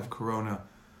 they don't have corona,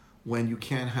 when you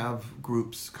can't have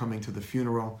groups coming to the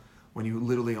funeral, when you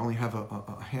literally only have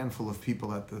a handful of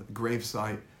people at the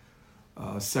gravesite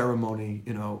ceremony,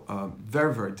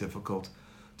 very, very difficult.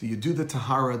 Do you do the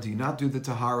tahara? Do you not do the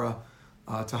tahara?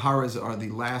 Taharas are the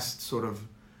last sort of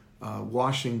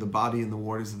washing the body in the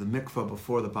waters of the mikvah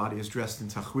before the body is dressed in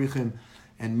tachrichim,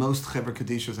 and most Chevra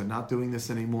Kadishos are not doing this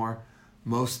anymore.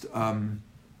 Most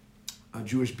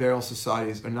Jewish burial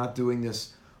societies are not doing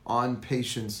this on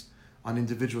patients, on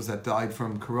individuals that died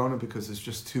from corona, because it's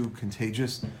just too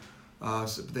contagious.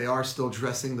 So they are still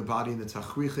dressing the body in the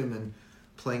tachrichim and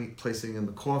placing in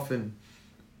the coffin.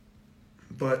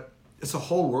 But it's a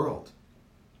whole world.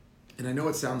 And I know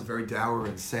it sounds very dour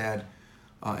and sad,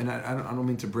 and I don't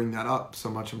mean to bring that up so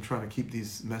much. I'm trying to keep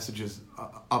these messages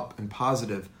up and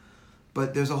positive.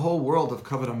 But there's a whole world of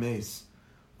kavod hames,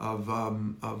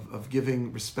 of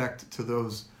giving respect to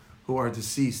those who are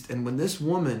deceased. And when this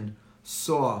woman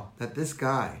saw that this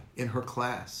guy in her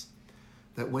class,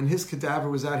 that when his cadaver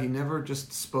was out, he never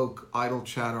just spoke idle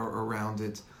chatter around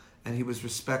it, and he was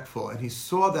respectful, and he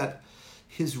saw that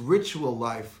his ritual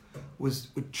life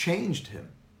it changed him.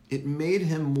 It made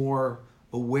him more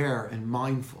aware and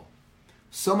mindful.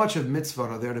 So much of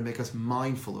mitzvot are there to make us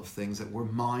mindful of things that we're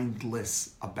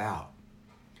mindless about.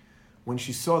 When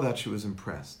she saw that, she was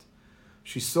impressed.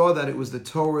 She saw that it was the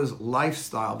Torah's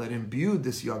lifestyle that imbued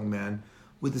this young man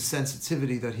with the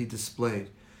sensitivity that he displayed.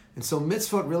 And so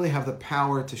mitzvot really have the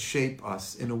power to shape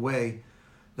us in a way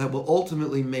that will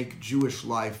ultimately make Jewish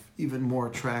life even more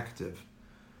attractive.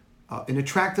 An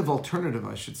attractive alternative,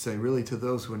 I should say, really, to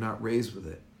those who are not raised with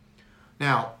it.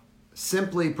 Now,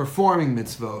 simply performing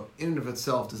mitzvot in and of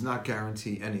itself does not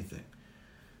guarantee anything.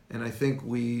 And I think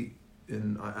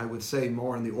I would say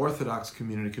more in the Orthodox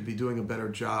community, could be doing a better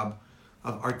job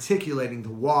of articulating the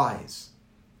whys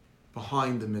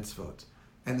behind the mitzvot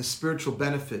and the spiritual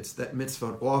benefits that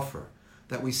mitzvot offer.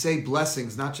 That we say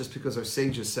blessings not just because our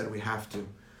sages said we have to,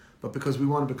 but because we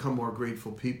want to become more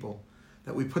grateful people.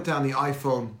 That we put down the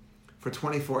iPhone for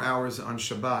 24 hours on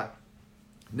Shabbat,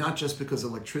 not just because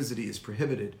electricity is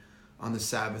prohibited on the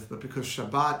Sabbath, but because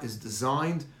Shabbat is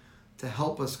designed to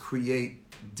help us create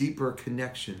deeper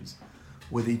connections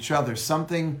with each other.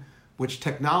 Something which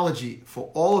technology,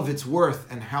 for all of its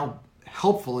worth and how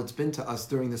helpful it's been to us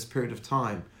during this period of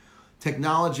time,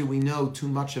 technology, we know too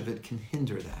much of it can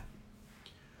hinder that.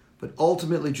 But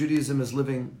ultimately, Judaism is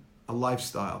living a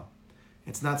lifestyle.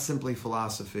 It's not simply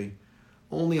philosophy.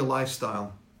 Only a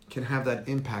lifestyle can have that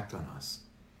impact on us.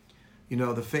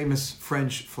 The famous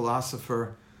French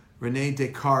philosopher René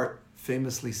Descartes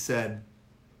famously said,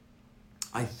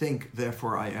 "I think,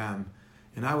 therefore I am."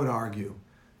 And I would argue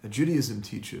that Judaism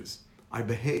teaches, I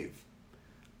behave,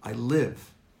 I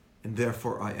live, and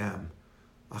therefore I am.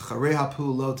 Acharei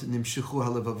ha'pu'ulot nimshichu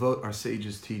halevavot, our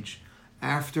sages teach,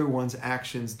 after one's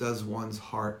actions does one's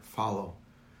heart follow.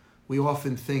 We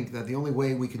often think that the only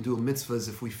way we can do a mitzvah is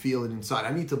if we feel it inside.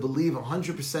 I need to believe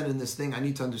 100% in this thing. I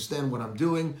need to understand what I'm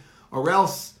doing, or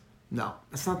else, no,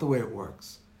 that's not the way it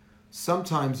works.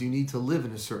 Sometimes you need to live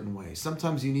in a certain way.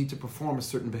 Sometimes you need to perform a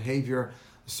certain behavior,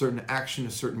 a certain action,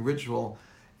 a certain ritual,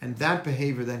 and that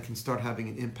behavior then can start having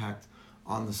an impact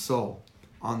on the soul,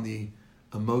 on the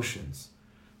emotions.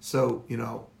 So,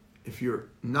 if you're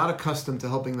not accustomed to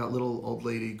helping that little old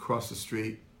lady cross the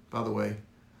street, by the way,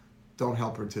 don't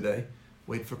help her today.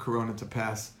 Wait for Corona to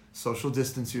pass. Social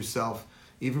distance yourself,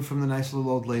 even from the nice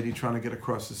little old lady trying to get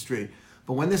across the street.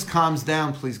 But when this calms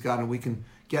down, please God, and we can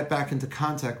get back into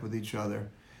contact with each other,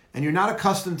 and you're not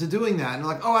accustomed to doing that, and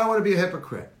you're like, oh, I don't want to be a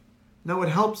hypocrite. No, it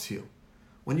helps you.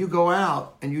 When you go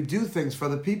out and you do things for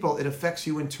other people, it affects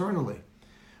you internally.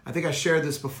 I think I shared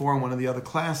this before in one of the other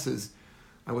classes.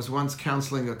 I was once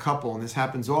counseling a couple, and this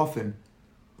happens often.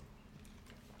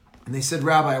 And they said,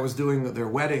 Rabbi, I was doing their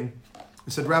wedding. I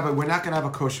said, Rabbi, we're not going to have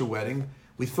a kosher wedding.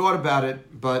 We thought about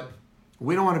it, but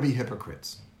we don't want to be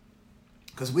hypocrites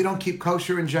because we don't keep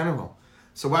kosher in general.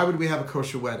 So why would we have a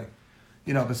kosher wedding?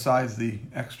 Besides the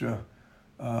extra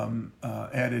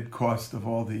added cost of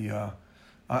all the...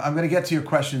 I'm going to get to your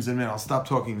questions in a minute. I'll stop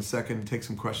talking in a second and take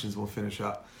some questions. We'll finish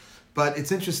up. But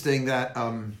it's interesting that...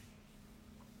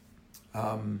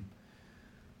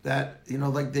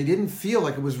 they didn't feel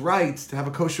like it was right to have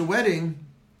a kosher wedding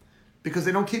because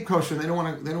they don't keep kosher and they don't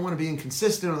want to be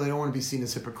inconsistent, or they don't want to be seen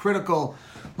as hypocritical.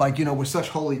 Like, we're such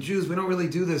holy Jews. We don't really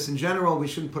do this in general. We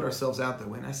shouldn't put ourselves out that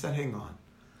way. And I said, hang on.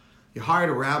 You hired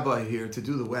a rabbi here to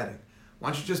do the wedding.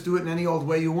 Why don't you just do it in any old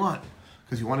way you want?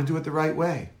 Because you want to do it the right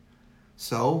way.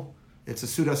 So it's a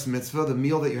sudas mitzvah. The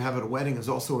meal that you have at a wedding is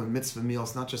also a mitzvah meal.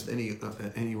 It's not just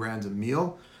any random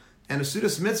meal. And a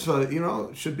sudas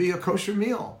mitzvah, should be a kosher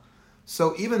meal.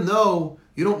 So even though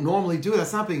you don't normally do it,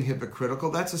 that's not being hypocritical.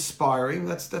 That's aspiring.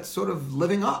 That's sort of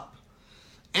living up.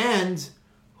 And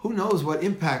who knows what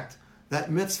impact that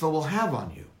mitzvah will have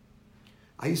on you.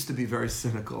 I used to be very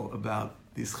cynical about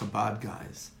these Chabad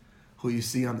guys who you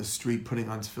see on the street putting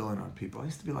on tefillin on people. I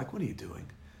used to be like, what are you doing?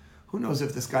 Who knows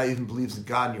if this guy even believes in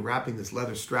God and you're wrapping this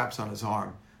leather straps on his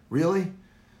arm? Really?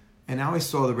 And now I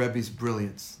saw the Rebbe's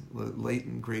brilliance, the late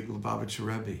and great Lubavitcher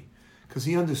Rebbe, because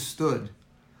he understood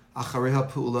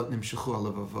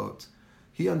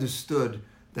he understood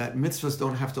that mitzvahs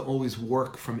don't have to always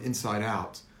work from inside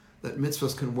out, that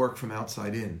mitzvahs can work from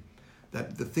outside in,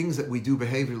 that the things that we do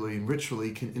behaviorally and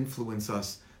ritually can influence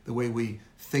us, the way we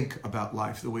think about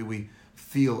life, the way we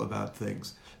feel about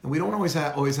things. And we don't always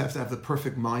have to have the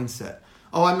perfect mindset.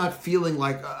 Oh, I'm not feeling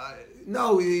like...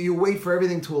 No, you wait for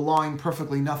everything to align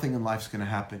perfectly. Nothing in life's going to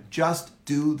happen. Just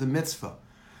do the mitzvah.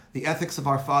 The ethics of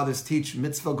our fathers teach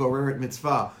mitzvah goreret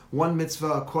mitzvah. One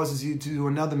mitzvah causes you to do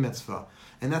another mitzvah.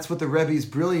 And that's what the Rebbe's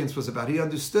brilliance was about. He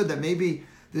understood that maybe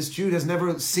this Jew has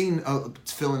never seen a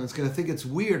tefillin. It's going to think it's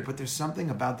weird, but there's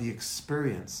something about the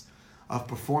experience of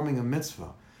performing a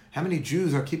mitzvah. How many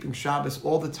Jews are keeping Shabbos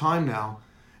all the time now,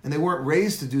 and they weren't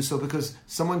raised to do so because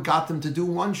someone got them to do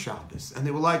one Shabbos, and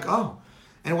they were like, oh.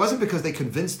 And it wasn't because they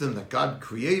convinced them that God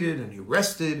created and He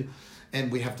rested,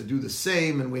 and we have to do the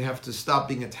same, and we have to stop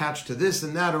being attached to this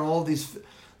and that, or all these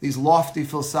lofty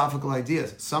philosophical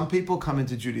ideas. Some people come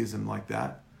into Judaism like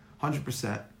that,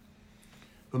 100%.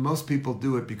 But most people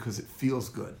do it because it feels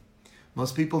good.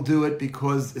 Most people do it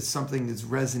because it's something that's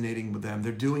resonating with them.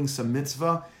 They're doing some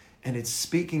mitzvah, and it's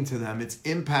speaking to them, it's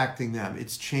impacting them,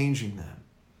 it's changing them.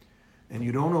 And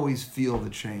you don't always feel the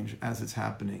change as it's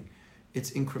happening. It's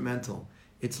incremental.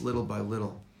 It's little by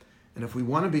little. And if we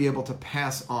want to be able to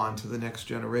pass on to the next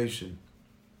generation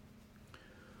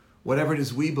whatever it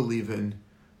is we believe in,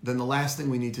 then the last thing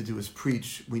we need to do is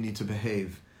preach. We need to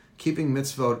behave. Keeping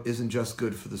mitzvot isn't just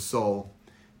good for the soul.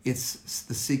 It's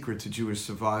the secret to Jewish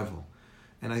survival.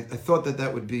 And I thought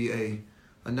that would be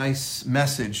a nice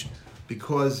message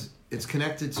because it's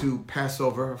connected to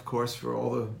Passover, of course, for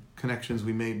all the connections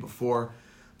we made before.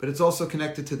 But it's also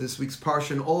connected to this week's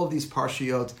Parsha and all of these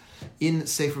Parshiyot in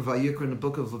Sefer Vayikra, in the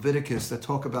book of Leviticus, that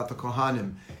talk about the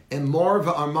Kohanim. Emor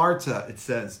v'amarta, it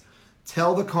says.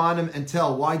 Tell the Kohanim and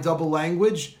tell. Why double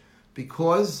language?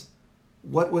 Because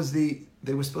they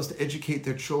were supposed to educate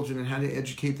their children and how to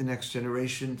educate the next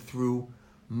generation through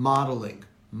modeling.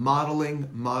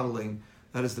 Modeling.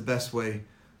 That is the best way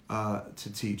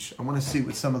to teach. I want to see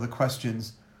what some of the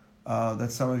questions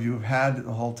that some of you have had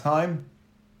the whole time.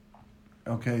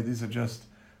 Okay, these are just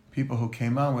people who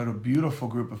came on. What a beautiful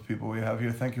group of people we have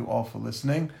here. Thank you all for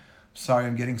listening. Sorry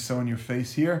I'm getting so in your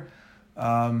face here.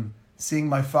 Seeing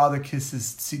my father kiss his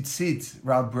tzitzit,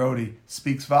 Rob Brody,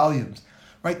 speaks volumes.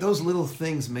 Right, those little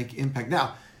things make impact.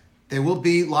 Now, there will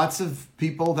be lots of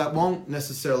people that won't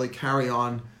necessarily carry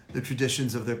on the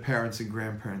traditions of their parents and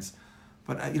grandparents.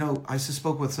 But, I just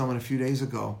spoke with someone a few days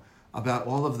ago about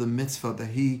all of the mitzvot that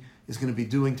he is going to be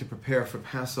doing to prepare for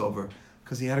Passover,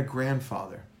 because he had a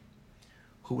grandfather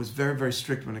who was very, very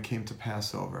strict when it came to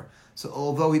Passover. So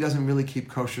although he doesn't really keep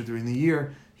kosher during the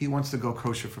year, he wants to go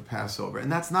kosher for Passover.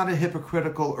 And that's not a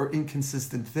hypocritical or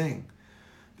inconsistent thing,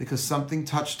 because something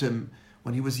touched him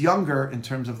when he was younger in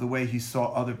terms of the way he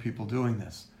saw other people doing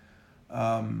this.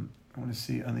 I want to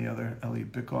see on the other,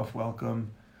 Elliot Bickoff,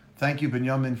 welcome. Thank you,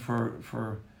 Benjamin,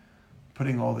 for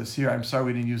putting all this here. I'm sorry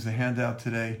we didn't use the handout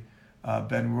today.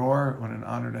 Ben Rohr, what an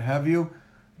honor to have you.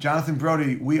 Jonathan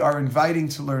Brody, we are inviting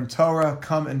to learn Torah.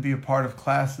 Come and be a part of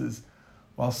classes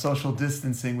while social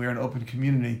distancing. We are an open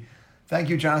community. Thank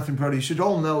you, Jonathan Brody. You should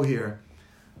all know here,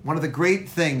 one of the great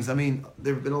things, there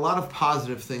have been a lot of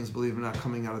positive things, believe it or not,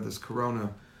 coming out of this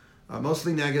corona.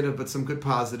 Mostly negative, but some good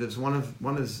positives. One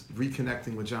is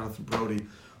reconnecting with Jonathan Brody,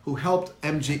 who helped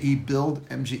MGE build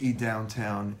MGE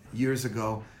downtown years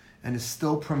ago and is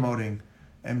still promoting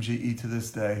MGE to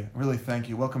this day. Really, thank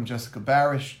you. Welcome, Jessica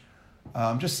Barish.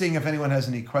 Just seeing if anyone has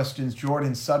any questions.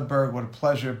 Jordan Sudberg, what a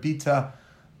pleasure. Bita,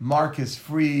 Marcus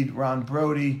Freed, Ron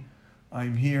Brody.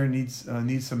 I'm here, needs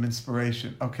some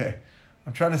inspiration. Okay,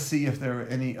 I'm trying to see if there are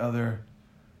any other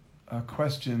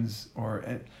questions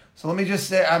so let me just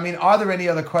say, are there any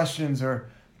other questions or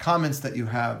comments that you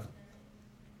have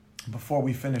before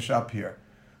we finish up here?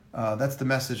 That's the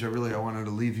message I wanted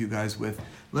to leave you guys with.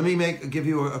 Let me give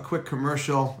you a quick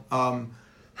commercial.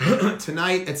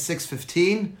 Tonight at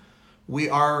 6:15, we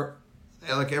are,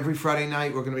 like every Friday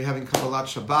night, we're going to be having Kabbalat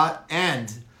Shabbat,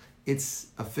 and it's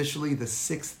officially the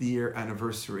 6th year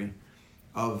anniversary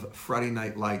of Friday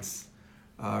Night Lights.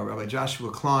 Rabbi Joshua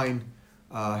Klein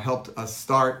helped us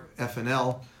start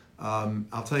FNL.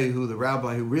 I'll tell you who the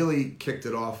rabbi who really kicked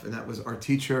it off, and that was our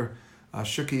teacher,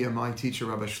 Shuki, and my teacher,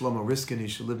 Rabbi Shlomo Riskin. He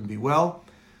should live and be well.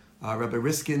 Rabbi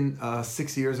Riskin,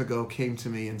 6 years ago, came to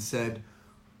me and said,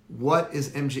 "What is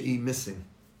MGE missing?"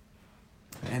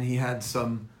 And he had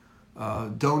some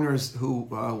donors who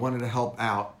wanted to help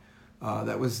out.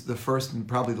 That was the first and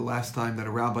probably the last time that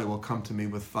a rabbi will come to me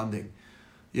with funding.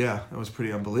 Yeah, that was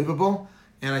pretty unbelievable.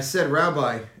 And I said,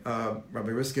 Rabbi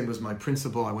Riskin was my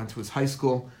principal. I went to his high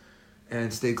school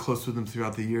and stayed close with him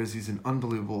throughout the years. He's an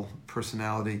unbelievable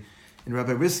personality. And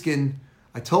Rabbi Riskin,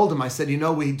 I told him, I said,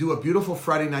 we do a beautiful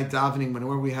Friday night davening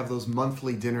whenever we have those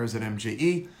monthly dinners at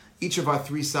MGE. Each of our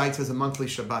 3 sites has a monthly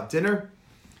Shabbat dinner.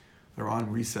 They're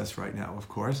on recess right now, of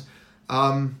course.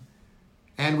 And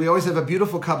we always have a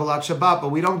beautiful Kabbalat Shabbat, but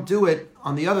we don't do it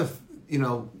on the other,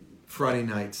 Friday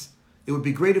nights. It would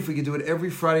be great if we could do it every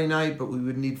Friday night, but we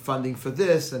would need funding for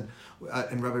this. And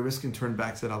Rabbi Riskin turned back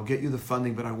and said, I'll get you the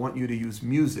funding, but I want you to use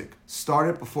music. Start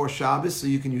it before Shabbos so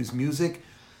you can use music.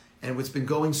 And it's been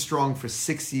going strong for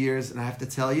 6 years, and I have to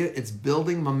tell you, it's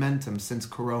building momentum since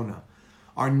Corona.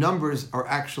 Our numbers are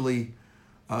actually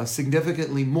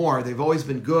significantly more. They've always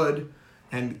been good,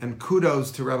 and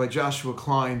kudos to Rabbi Joshua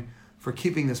Klein for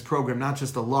keeping this program not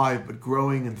just alive, but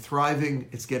growing and thriving.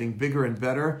 It's getting bigger and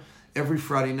better. Every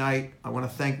Friday night, I want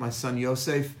to thank my son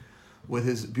Yosef with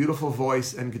his beautiful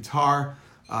voice and guitar.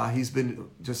 He's been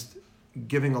just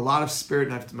giving a lot of spirit,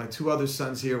 and I have my 2 other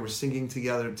sons here. We're singing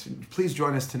together. Please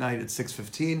join us tonight at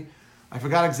 6:15. I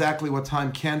forgot exactly what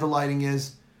time candle lighting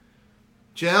is.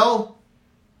 Jill,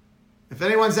 if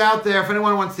anyone's out there, if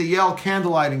anyone wants to yell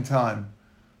candle lighting time,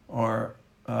 or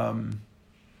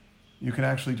you can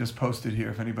actually just post it here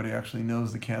if anybody actually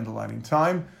knows the candle lighting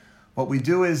time. What we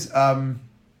do is,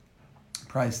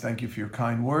 Price, thank you for your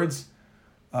kind words.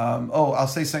 I'll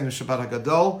say something to Shabbat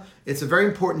HaGadol. It's a very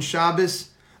important Shabbos.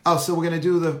 So we're going to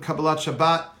do the Kabbalat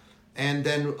Shabbat, and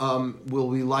then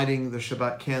we'll be lighting the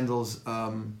Shabbat candles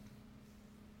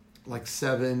like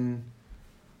 7.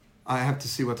 I have to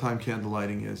see what time candle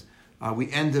lighting is.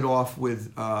 We end it off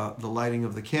with the lighting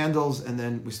of the candles, and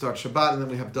then we start Shabbat, and then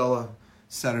we have Dullah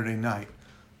Saturday night.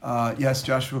 Yes,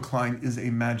 Joshua Klein is a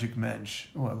magic mensch.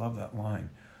 Oh, I love that line.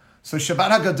 So Shabbat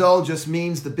HaGadol just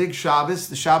means the big Shabbos.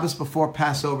 The Shabbos before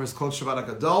Passover is called Shabbat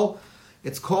HaGadol.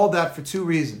 It's called that for 2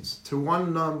 reasons.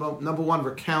 Number one,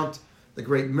 recount the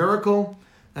great miracle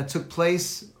that took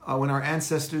place when our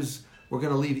ancestors were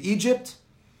going to leave Egypt.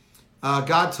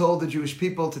 God told the Jewish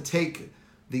people to take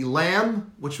the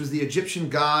lamb, which was the Egyptian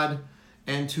god,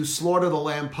 and to slaughter the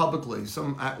lamb publicly,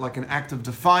 like an act of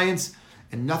defiance.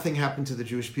 and nothing happened to the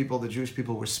Jewish people. The Jewish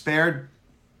people were spared.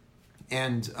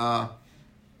 And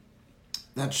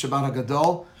that's Shabbat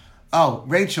HaGadol. Oh,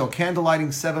 Rachel, candle lighting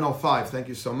 7:05. Thank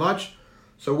you so much.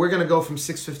 So we're going to go from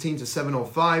 6:15 to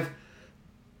 7:05.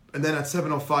 And then at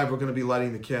 7:05, we're going to be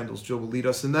lighting the candles. Jill will lead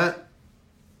us in that.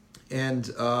 And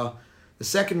the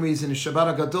second reason is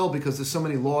Shabbat HaGadol, because there's so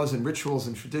many laws and rituals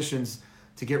and traditions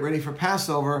to get ready for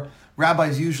Passover.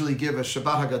 Rabbis usually give a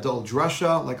Shabbat HaGadol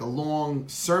drasha, like a long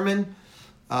sermon.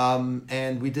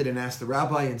 And we did an Ask the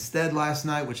Rabbi instead last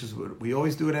night, which is what we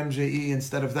always do at MJE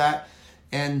instead of that.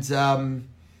 And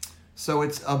so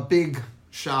it's a big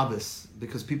Shabbos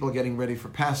because people are getting ready for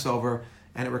Passover,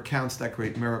 and it recounts that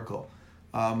great miracle.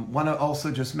 Want to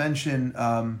also just mention,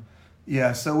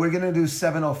 so we're going to do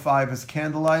 7:05 as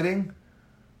candle lighting.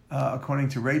 According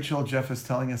to Rachel, Jeff is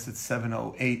telling us it's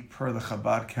 7:08 per the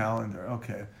Chabad calendar.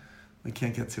 Okay, we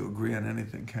can't get to agree on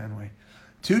anything, can we?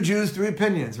 2 Jews, 3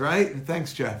 opinions, right?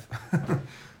 Thanks, Jeff.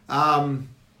 Want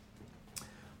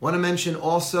to mention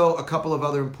also a couple of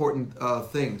other important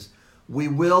things. We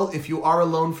will, if you are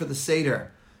alone for the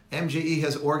Seder, MJE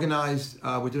has organized,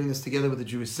 we're doing this together with the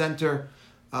Jewish Center.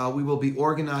 We will be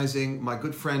organizing my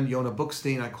good friend Yonah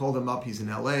Bookstein. I called him up, he's in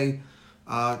LA,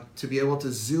 to be able to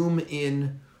Zoom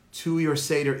in to your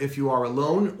Seder if you are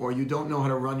alone or you don't know how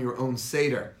to run your own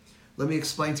Seder. Let me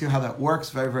explain to you how that works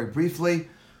very, very briefly.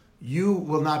 You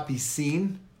will not be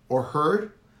seen or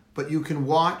heard, but you can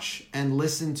watch and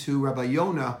listen to Rabbi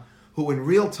Yonah, who in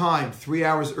real time, 3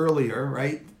 hours earlier,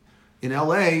 right, in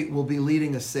LA, will be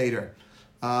leading a Seder.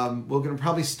 We're going to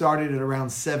probably start it at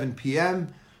around 7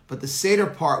 p.m., but the Seder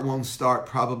part won't start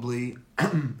probably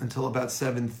until about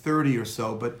 7:30 or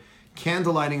so. But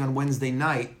candle lighting on Wednesday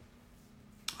night,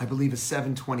 I believe, is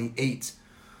 7:28.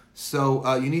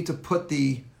 So you need to put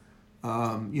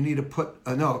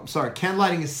candle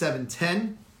lighting is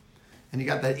 7:10, and you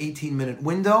got that 18-minute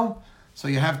window. So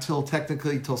you have till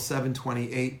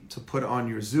 7:28 to put on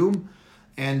your Zoom.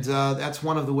 And that's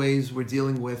one of the ways we're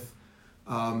dealing with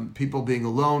people being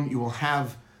alone. You will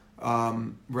have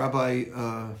Rabbi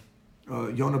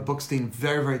Yonah Bookstein,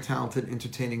 very, very talented,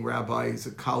 entertaining rabbi. He's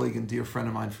a colleague and dear friend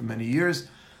of mine for many years,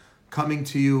 coming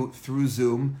to you through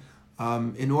Zoom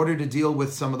in order to deal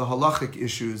with some of the halachic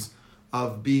issues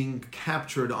of being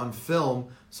captured on film.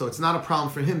 So it's not a problem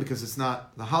for him because it's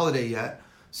not the holiday yet.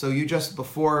 So you just,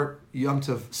 before Yom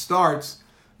Tov starts,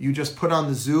 you just put on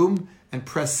the Zoom and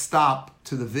press stop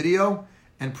to the video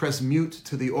and press mute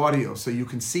to the audio. So you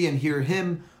can see and hear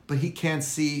him, but he can't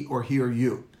see or hear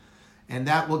you. And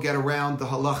that will get around the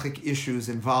halachic issues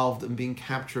involved in being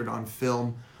captured on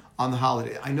film on the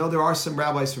holiday. I know there are some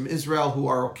rabbis from Israel who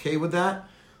are okay with that,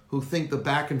 who think the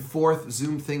back and forth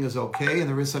Zoom thing is okay, and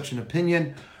there is such an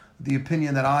opinion. The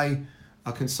opinion that I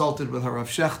consulted with Harav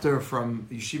Shechter from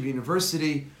Yeshiva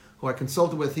University, who I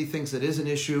consulted with, he thinks it is an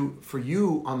issue for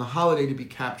you on the holiday to be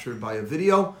captured by a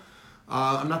video.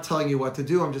 I'm not telling you what to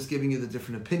do, I'm just giving you the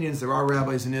different opinions. There are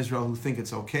rabbis in Israel who think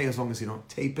it's okay as long as you don't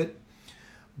tape it.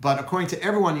 But according to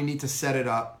everyone, you need to set it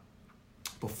up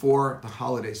before the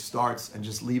holiday starts and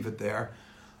just leave it there.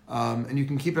 And you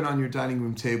can keep it on your dining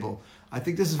room table. I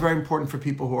think this is very important for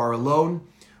people who are alone,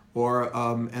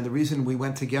 and the reason we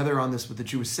went together on this with the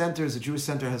Jewish Center is the Jewish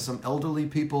Center has some elderly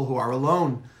people who are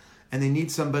alone, and they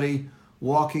need somebody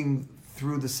walking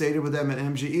through the Seder with them at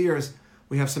MGEers.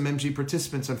 We have some MG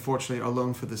participants, unfortunately, are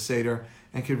alone for the Seder,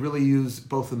 and could really use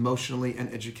both emotionally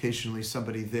and educationally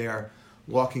somebody there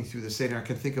walking through the Seder. I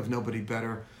can think of nobody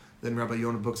better than Rabbi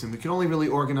Yonah Bookstein. We can only really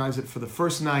organize it for the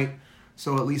first night,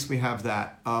 so at least we have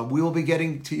that. We will be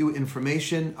getting to you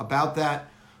information about that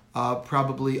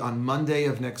probably on Monday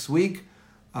of next week.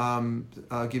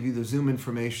 Give you the Zoom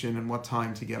information and what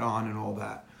time to get on and all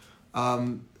that.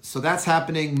 So that's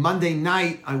happening. Monday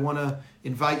night, I want to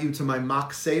invite you to my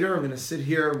mock Seder. I'm going to sit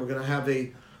here and we're going to have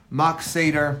a mock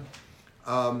Seder,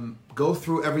 go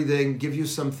through everything, give you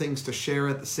some things to share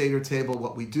at the Seder table,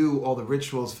 what we do, all the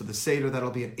rituals for the Seder.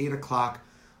 That'll be at 8 o'clock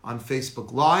on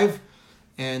Facebook Live.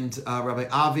 And Rabbi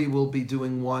Avi will be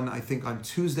doing one, I think, on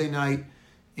Tuesday night.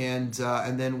 And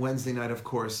then Wednesday night, of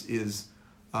course, is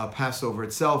Passover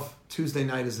itself. Tuesday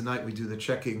night is the night we do the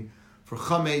checking for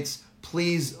chametz.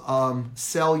 Please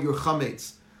sell your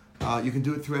chametz. You can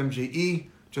do it through MJE.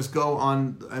 Just go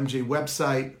on the MJ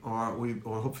website,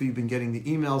 or hopefully you've been getting the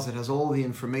emails. It has all the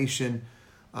information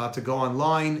to go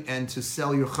online and to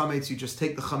sell your chametz. You just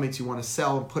take the chametz you want to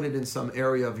sell and put it in some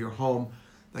area of your home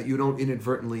that you don't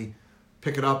inadvertently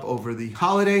pick it up over the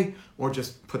holiday, or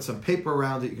just put some paper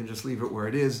around it. You can just leave it where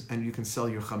it is, and you can sell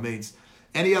your chametz.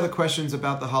 Any other questions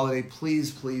about the holiday,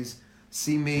 please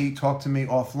see me, talk to me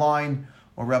offline,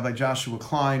 or Rabbi Joshua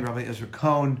Klein, Rabbi Ezra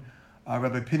Cohn.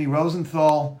 Rabbi Penny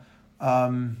Rosenthal.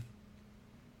 I'm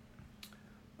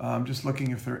just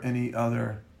looking if there are any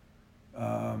other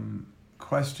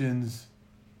questions.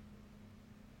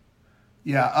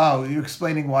 Yeah, oh, you're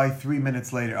explaining why 3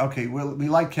 minutes later. Okay, we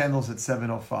light candles at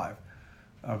 7:05.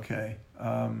 Okay.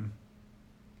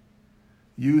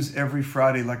 Use every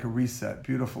Friday like a reset.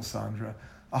 Beautiful, Sandra.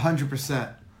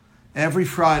 100%. Every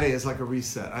Friday is like a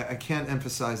reset. I can't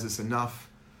emphasize this enough.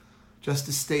 Just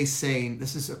to stay sane.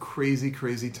 This is a crazy,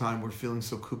 crazy time. We're feeling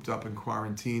so cooped up and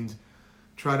quarantined.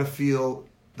 Try to feel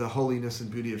the holiness and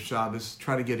beauty of Shabbos.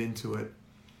 Try to get into it.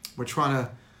 We're trying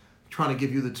to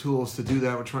give you the tools to do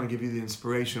that. We're trying to give you the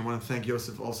inspiration. I want to thank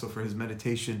Yosef also for his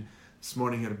meditation. This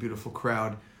morning he had a beautiful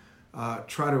crowd.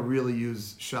 Try to really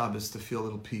use Shabbos to feel a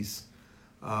little peace.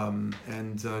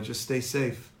 And just stay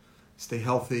safe, stay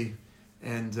healthy,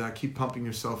 and keep pumping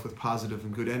yourself with positive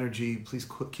and good energy. Please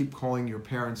keep calling your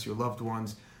parents, your loved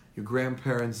ones, your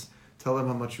grandparents. Tell them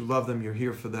how much you love them, you're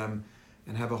here for them,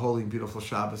 and have a holy and beautiful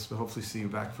Shabbos. We'll hopefully see you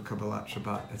back for Kabbalat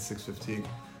Shabbat at 6:15.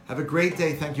 Have a great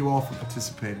day. Thank you all for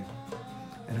participating.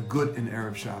 And a good and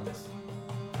Erev Shabbos.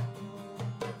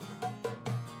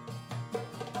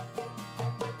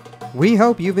 We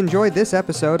hope you've enjoyed this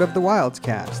episode of the Wilds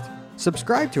Cast.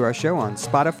 Subscribe to our show on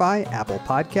Spotify, Apple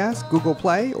Podcasts, Google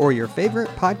Play, or your favorite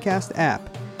podcast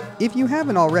app. If you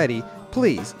haven't already,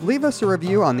 please leave us a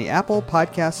review on the Apple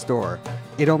Podcast Store.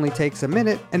 It only takes a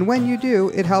minute, and when you do,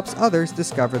 it helps others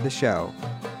discover the show.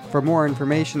 For more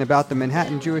information about the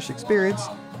Manhattan Jewish Experience,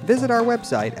 visit our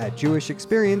website at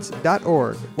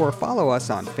jewishexperience.org or follow us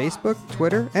on Facebook,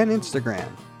 Twitter, and Instagram.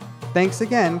 Thanks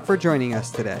again for joining us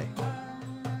today.